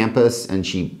off campus and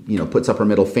she, puts up her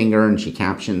middle finger and she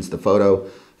captions the photo,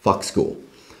 "Fuck school."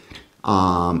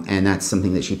 And that's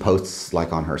something that she posts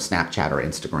like on her Snapchat or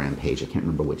Instagram page. I can't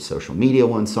remember which social media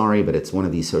one, sorry, but it's one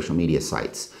of these social media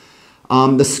sites.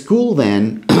 The school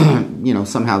then,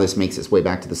 somehow this makes its way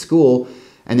back to the school,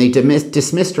 and they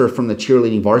dismissed her from the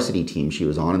cheerleading varsity team she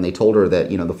was on, and they told her that,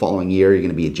 the following year you're going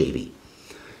to be a JV.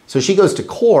 So she goes to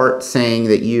court saying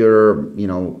that you're,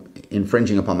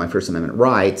 infringing upon my First Amendment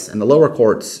rights, and the lower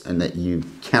courts, and that you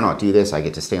cannot do this. I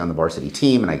get to stay on the varsity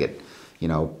team, and I get,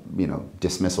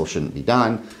 dismissal shouldn't be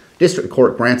done. District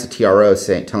court grants a TRO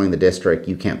telling the district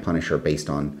you can't punish her based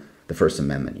on the First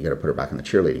Amendment. You got to put her back on the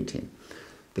cheerleading team.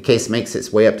 The case makes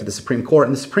its way up to the Supreme Court,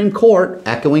 and the Supreme Court,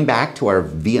 echoing back to our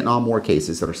Vietnam War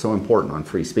cases that are so important on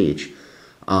free speech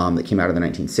that came out of the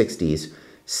 1960s,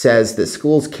 says that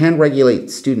schools can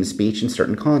regulate student speech in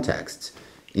certain contexts.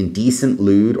 Indecent,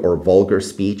 lewd, or vulgar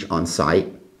speech on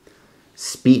site,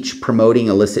 speech promoting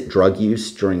illicit drug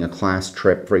use during a class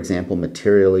trip, for example,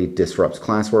 materially disrupts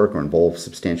classwork or involves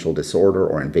substantial disorder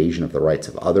or invasion of the rights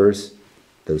of others,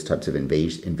 those types of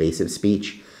invasive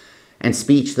speech, and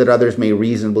speech that others may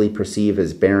reasonably perceive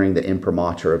as bearing the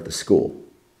imprimatur of the school.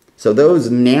 So those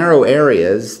narrow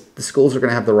areas, the schools are going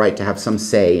to have the right to have some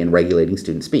say in regulating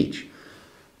student speech.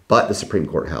 But the Supreme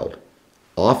Court held,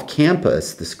 off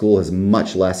campus, the school has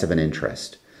much less of an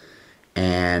interest.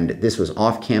 And this was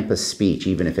off-campus speech,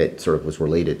 even if it sort of was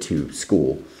related to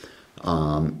school.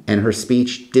 And her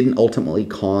speech didn't ultimately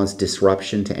cause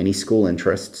disruption to any school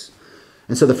interests.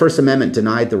 And so the First Amendment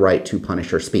denied the right to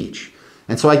punish her speech.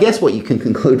 And so I guess what you can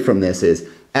conclude from this is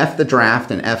F the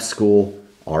draft and F school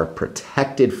are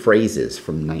protected phrases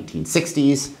from the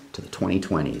 1960s to the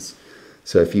 2020s.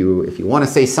 So if you want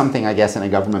to say something, I guess, in a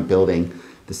government building,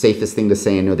 the safest thing to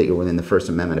say and know that you're within the First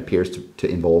Amendment appears to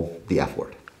involve the F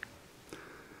word.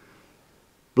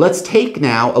 Let's take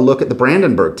now a look at the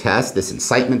Brandenburg test, this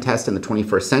incitement test in the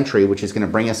 21st century, which is going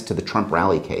to bring us to the Trump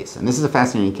rally case. And this is a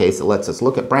fascinating case that lets us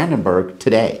look at Brandenburg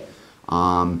today,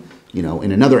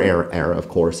 in another era, of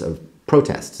course, of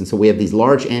protests. And so we have these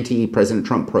large anti-President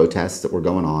Trump protests that were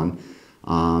going on,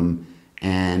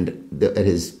 and at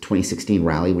his 2016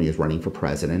 rally when he was running for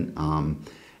president.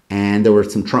 And there were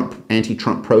some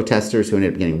anti-Trump protesters who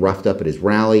ended up getting roughed up at his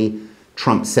rally.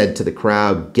 Trump said to the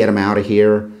crowd, "Get him out of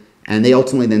here." And they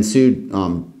ultimately then sued,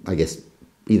 I guess,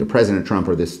 either President Trump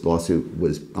or this lawsuit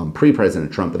was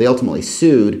pre-President Trump, but they ultimately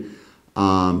sued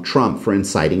Trump for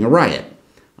inciting a riot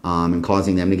and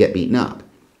causing them to get beaten up.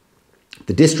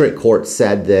 The district court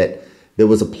said that there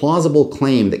was a plausible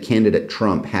claim that candidate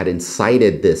Trump had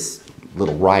incited this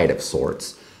little riot of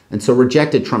sorts, and so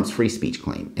rejected Trump's free speech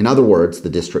claim. In other words, the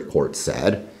district court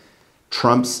said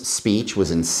Trump's speech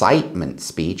was incitement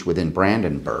speech within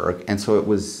Brandenburg, and so it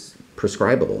was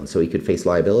prescribable, and so he could face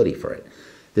liability for it.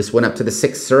 This went up to the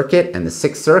Sixth Circuit, and the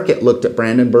Sixth Circuit looked at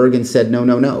Brandenburg and said, no,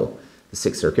 no, no. The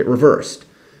Sixth Circuit reversed.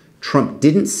 Trump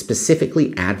didn't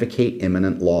specifically advocate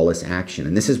imminent lawless action,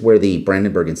 and this is where the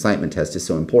Brandenburg incitement test is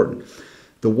so important.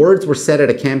 The words were said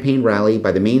at a campaign rally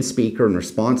by the main speaker in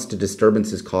response to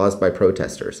disturbances caused by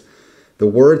protesters. The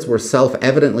words were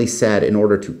self-evidently said in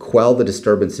order to quell the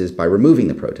disturbances by removing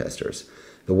the protesters.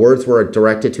 The words were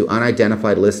directed to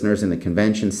unidentified listeners in the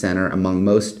convention center, among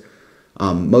most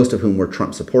of whom were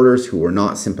Trump supporters who were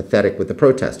not sympathetic with the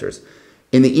protesters.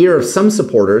 In the ear of some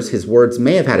supporters, his words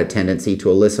may have had a tendency to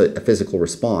elicit a physical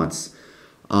response,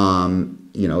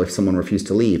 if someone refused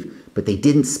to leave, but they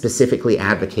didn't specifically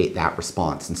advocate that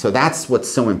response. And so that's what's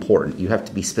so important. You have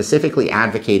to be specifically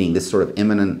advocating this sort of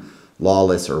imminent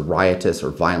lawless or riotous or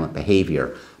violent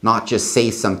behavior, not just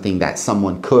say something that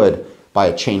someone could, by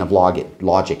a chain of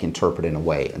logic, interpret in a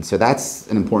way. And so that's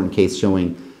an important case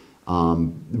showing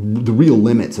the real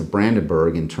limits of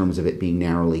Brandenburg in terms of it being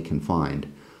narrowly confined.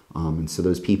 And so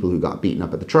those people who got beaten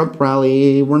up at the Trump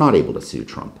rally were not able to sue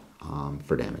Trump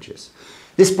for damages.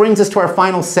 This brings us to our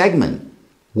final segment.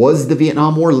 Was the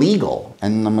Vietnam War legal?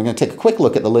 And I'm going to take a quick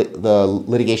look at the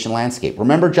litigation landscape.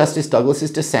 Remember, Justice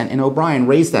Douglas's dissent in O'Brien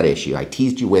raised that issue. I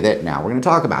teased you with it. Now we're going to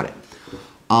talk about it.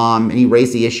 And he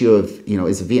raised the issue of,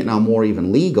 is the Vietnam War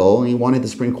even legal? And he wanted the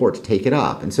Supreme Court to take it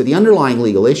up. And so the underlying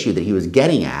legal issue that he was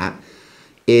getting at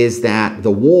is that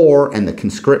the war and the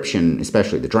conscription,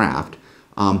 especially the draft,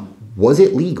 was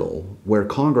it legal where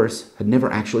Congress had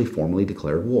never actually formally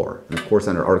declared war? And of course,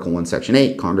 under Article 1, Section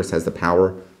 8, Congress has the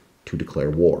power to declare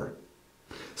war.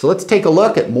 So let's take a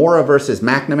look at Mora versus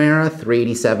McNamara,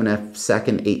 387 F.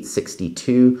 2nd,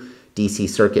 862, D.C.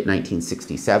 Circuit,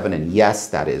 1967. And yes,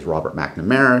 that is Robert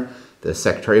McNamara, the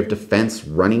Secretary of Defense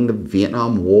running the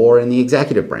Vietnam War in the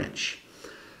executive branch.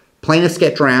 Plaintiffs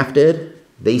get drafted.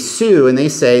 They sue and they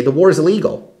say the war is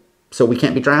illegal, so we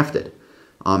can't be drafted.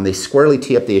 They squarely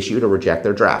tee up the issue to reject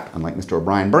their draft. Unlike Mr.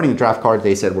 O'Brien burning the draft card,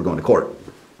 they said we're going to court.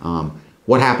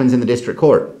 What happens in the district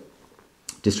court?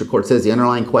 District court says the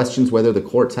underlying questions whether the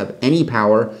courts have any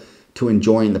power to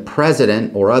enjoin the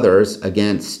president or others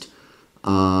against,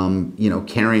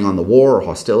 carrying on the war or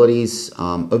hostilities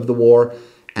of the war.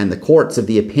 And the courts of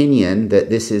the opinion that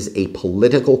this is a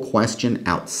political question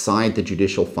outside the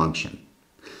judicial function.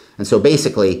 And so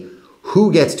basically,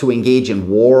 who gets to engage in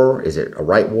war? Is it a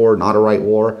right war, not a right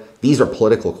war? These are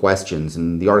political questions,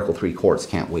 and the Article III courts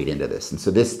can't wade into this. And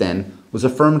so this then was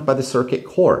affirmed by the circuit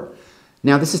court.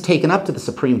 Now, this is taken up to the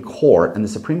Supreme Court, and the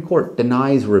Supreme Court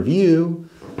denies review,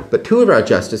 but two of our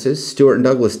justices, Stewart and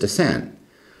Douglas, dissent.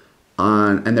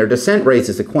 And their dissent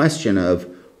raises the question of,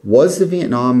 was the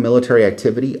Vietnam military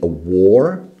activity a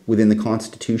war within the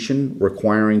Constitution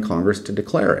requiring Congress to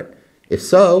declare it? If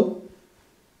so,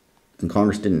 and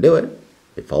Congress didn't do it,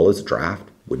 it follows a draft,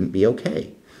 wouldn't be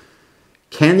okay.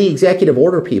 Can the executive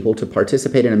order people to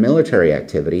participate in a military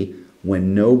activity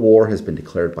when no war has been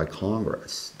declared by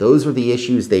Congress? Those were the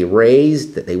issues they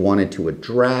raised that they wanted to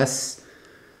address,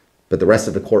 but the rest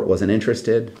of the court wasn't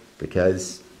interested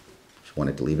because she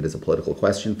wanted to leave it as a political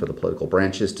question for the political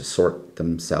branches to sort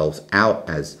themselves out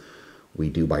as we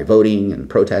do by voting and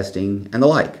protesting and the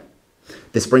like.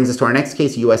 This brings us to our next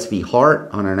case, U.S. v.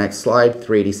 Hart. On our next slide,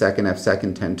 382nd F. 2nd,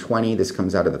 1020. This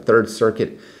comes out of the Third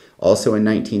Circuit, also in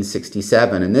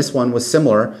 1967. And this one was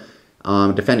similar.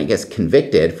 Defendant gets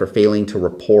convicted for failing to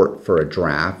report for a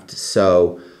draft.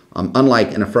 So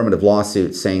unlike an affirmative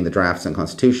lawsuit saying the draft's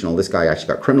unconstitutional, this guy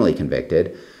actually got criminally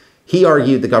convicted. He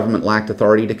argued the government lacked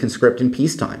authority to conscript in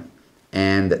peacetime,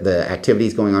 and the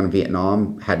activities going on in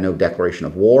Vietnam had no declaration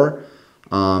of war.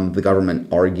 The government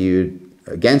argued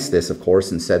against this, of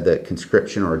course, and said that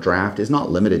conscription or a draft is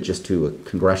not limited just to a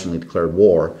congressionally declared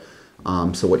war.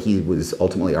 So what he was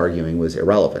ultimately arguing was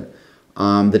irrelevant.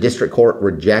 The district court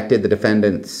rejected the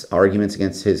defendant's arguments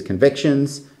against his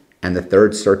convictions, and the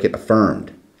Third Circuit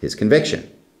affirmed his conviction.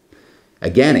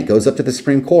 Again, it goes up to the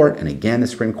Supreme Court, and again, the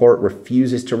Supreme Court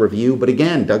refuses to review, but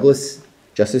again,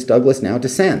 Justice Douglas now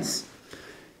dissents.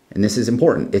 And this is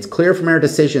important. It's clear from our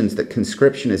decisions that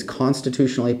conscription is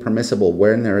constitutionally permissible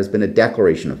when there has been a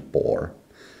declaration of war,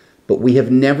 but we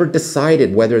have never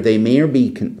decided whether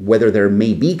there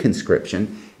may be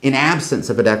conscription in absence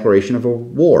of a declaration of a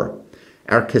war.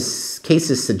 Our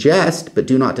cases suggest, but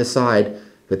do not decide,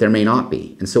 that there may not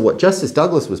be. And so what Justice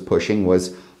Douglas was pushing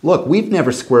was, look, we've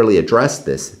never squarely addressed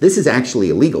this. This is actually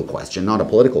a legal question, not a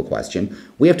political question.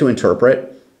 We have to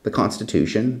interpret the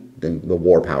Constitution, the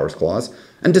War Powers Clause,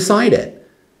 and decide it.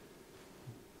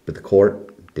 But the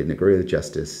court didn't agree with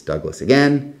Justice Douglas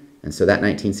again, and so that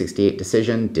 1968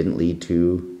 decision didn't lead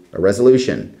to a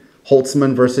resolution.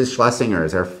 Holtzman versus Schlesinger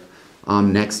is our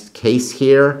next case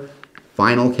here.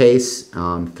 Final case,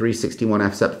 361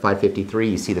 F. 553.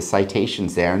 You see the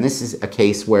citations there. And this is a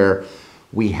case where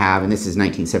we have, and this is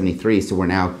 1973, so we're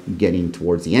now getting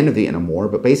towards the end of the Vietnam War,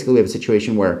 but basically we have a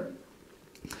situation where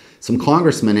some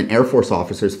congressmen and Air Force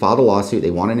officers filed a lawsuit.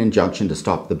 They want an injunction to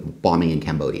stop the bombing in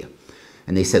Cambodia.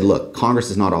 And they said, look, Congress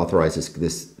does not authorize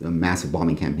this massive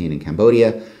bombing campaign in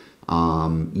Cambodia.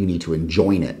 You need to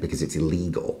enjoin it because it's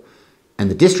illegal. And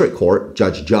the district court,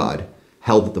 Judge Judd,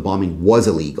 held that the bombing was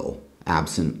illegal,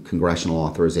 absent congressional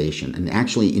authorization, and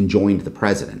actually enjoined the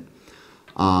president.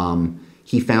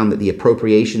 He found that the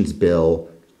appropriations bill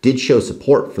did show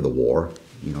support for the war,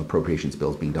 appropriations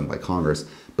bills being done by Congress,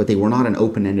 but they were not an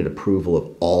open-ended approval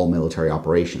of all military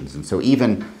operations. And so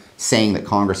even saying that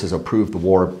Congress has approved the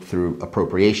war through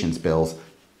appropriations bills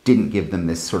didn't give them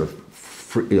this sort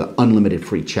of unlimited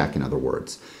free check, in other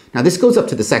words. Now, this goes up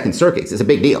to the Second Circuit. It's a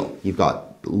big deal. You've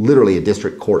got literally a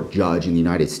district court judge in the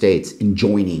United States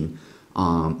enjoining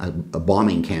a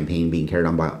bombing campaign being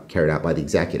carried out by the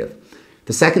executive.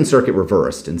 The Second Circuit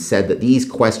reversed and said that these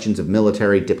questions of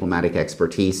military diplomatic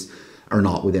expertise are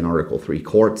not within Article III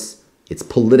courts. It's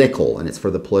political, and it's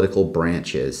for the political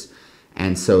branches.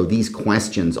 And so these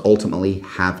questions ultimately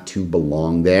have to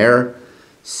belong there.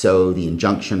 So the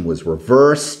injunction was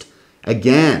reversed.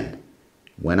 Again,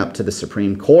 went up to the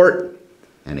Supreme Court.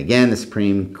 And again, the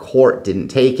Supreme Court didn't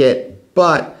take it.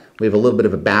 But we have a little bit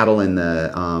of a battle in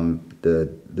the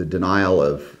denial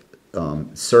of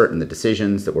cert and the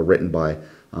decisions that were written by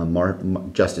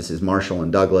Justices Marshall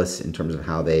and Douglas in terms of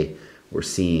how they were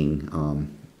seeing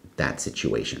that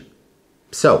situation.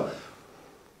 So,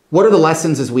 what are the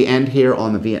lessons as we end here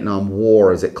on the Vietnam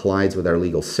War as it collides with our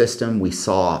legal system? We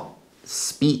saw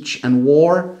speech and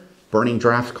war. Burning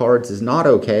draft cards is not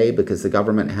okay because the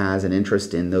government has an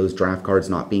interest in those draft cards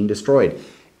not being destroyed.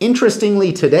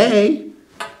 Interestingly, today,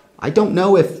 I don't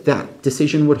know if that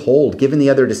decision would hold, given the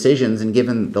other decisions and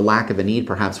given the lack of a need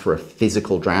perhaps for a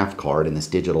physical draft card in this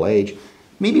digital age.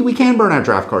 Maybe we can burn our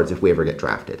draft cards if we ever get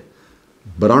drafted.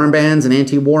 But armbands and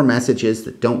anti-war messages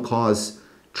that don't cause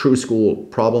true school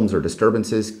problems or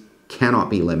disturbances cannot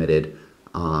be limited.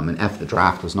 And F, the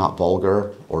draft was not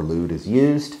vulgar or lewd as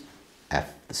used.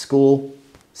 F, the school,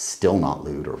 still not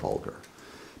lewd or vulgar.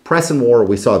 Press and war,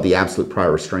 we saw the absolute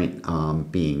prior restraint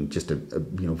being just a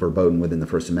verboten within the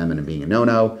First Amendment and being a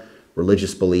no-no.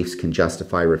 Religious beliefs can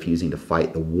justify refusing to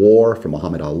fight the war for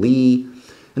Muhammad Ali.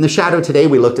 In the shadow today,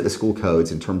 we looked at the school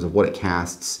codes in terms of what it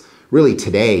casts really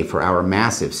today for our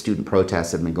massive student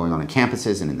protests that have been going on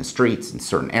campuses and in the streets in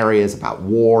certain areas about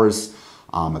wars,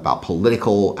 about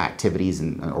political activities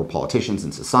or politicians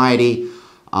in society.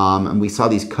 And we saw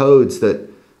these codes that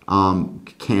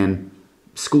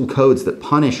school codes that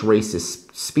punish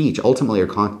racist speech ultimately are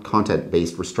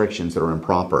content-based restrictions that are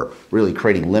improper, really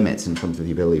creating limits in terms of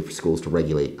the ability for schools to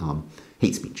regulate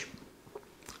hate speech.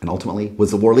 And ultimately,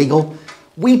 was the war legal?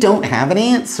 We don't have an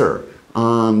answer.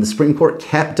 The Supreme Court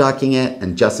kept ducking it,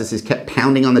 and justices kept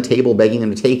pounding on the table, begging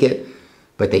them to take it,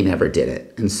 but they never did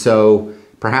it. And so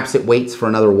perhaps it waits for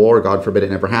another war, God forbid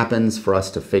it never happens, for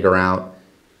us to figure out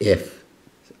if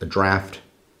a draft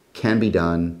can be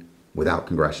done without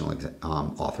congressional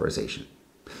authorization.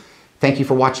 Thank you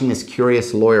for watching this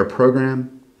Curious Lawyer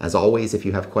program. As always, if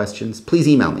you have questions, please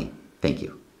email me. Thank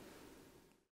you.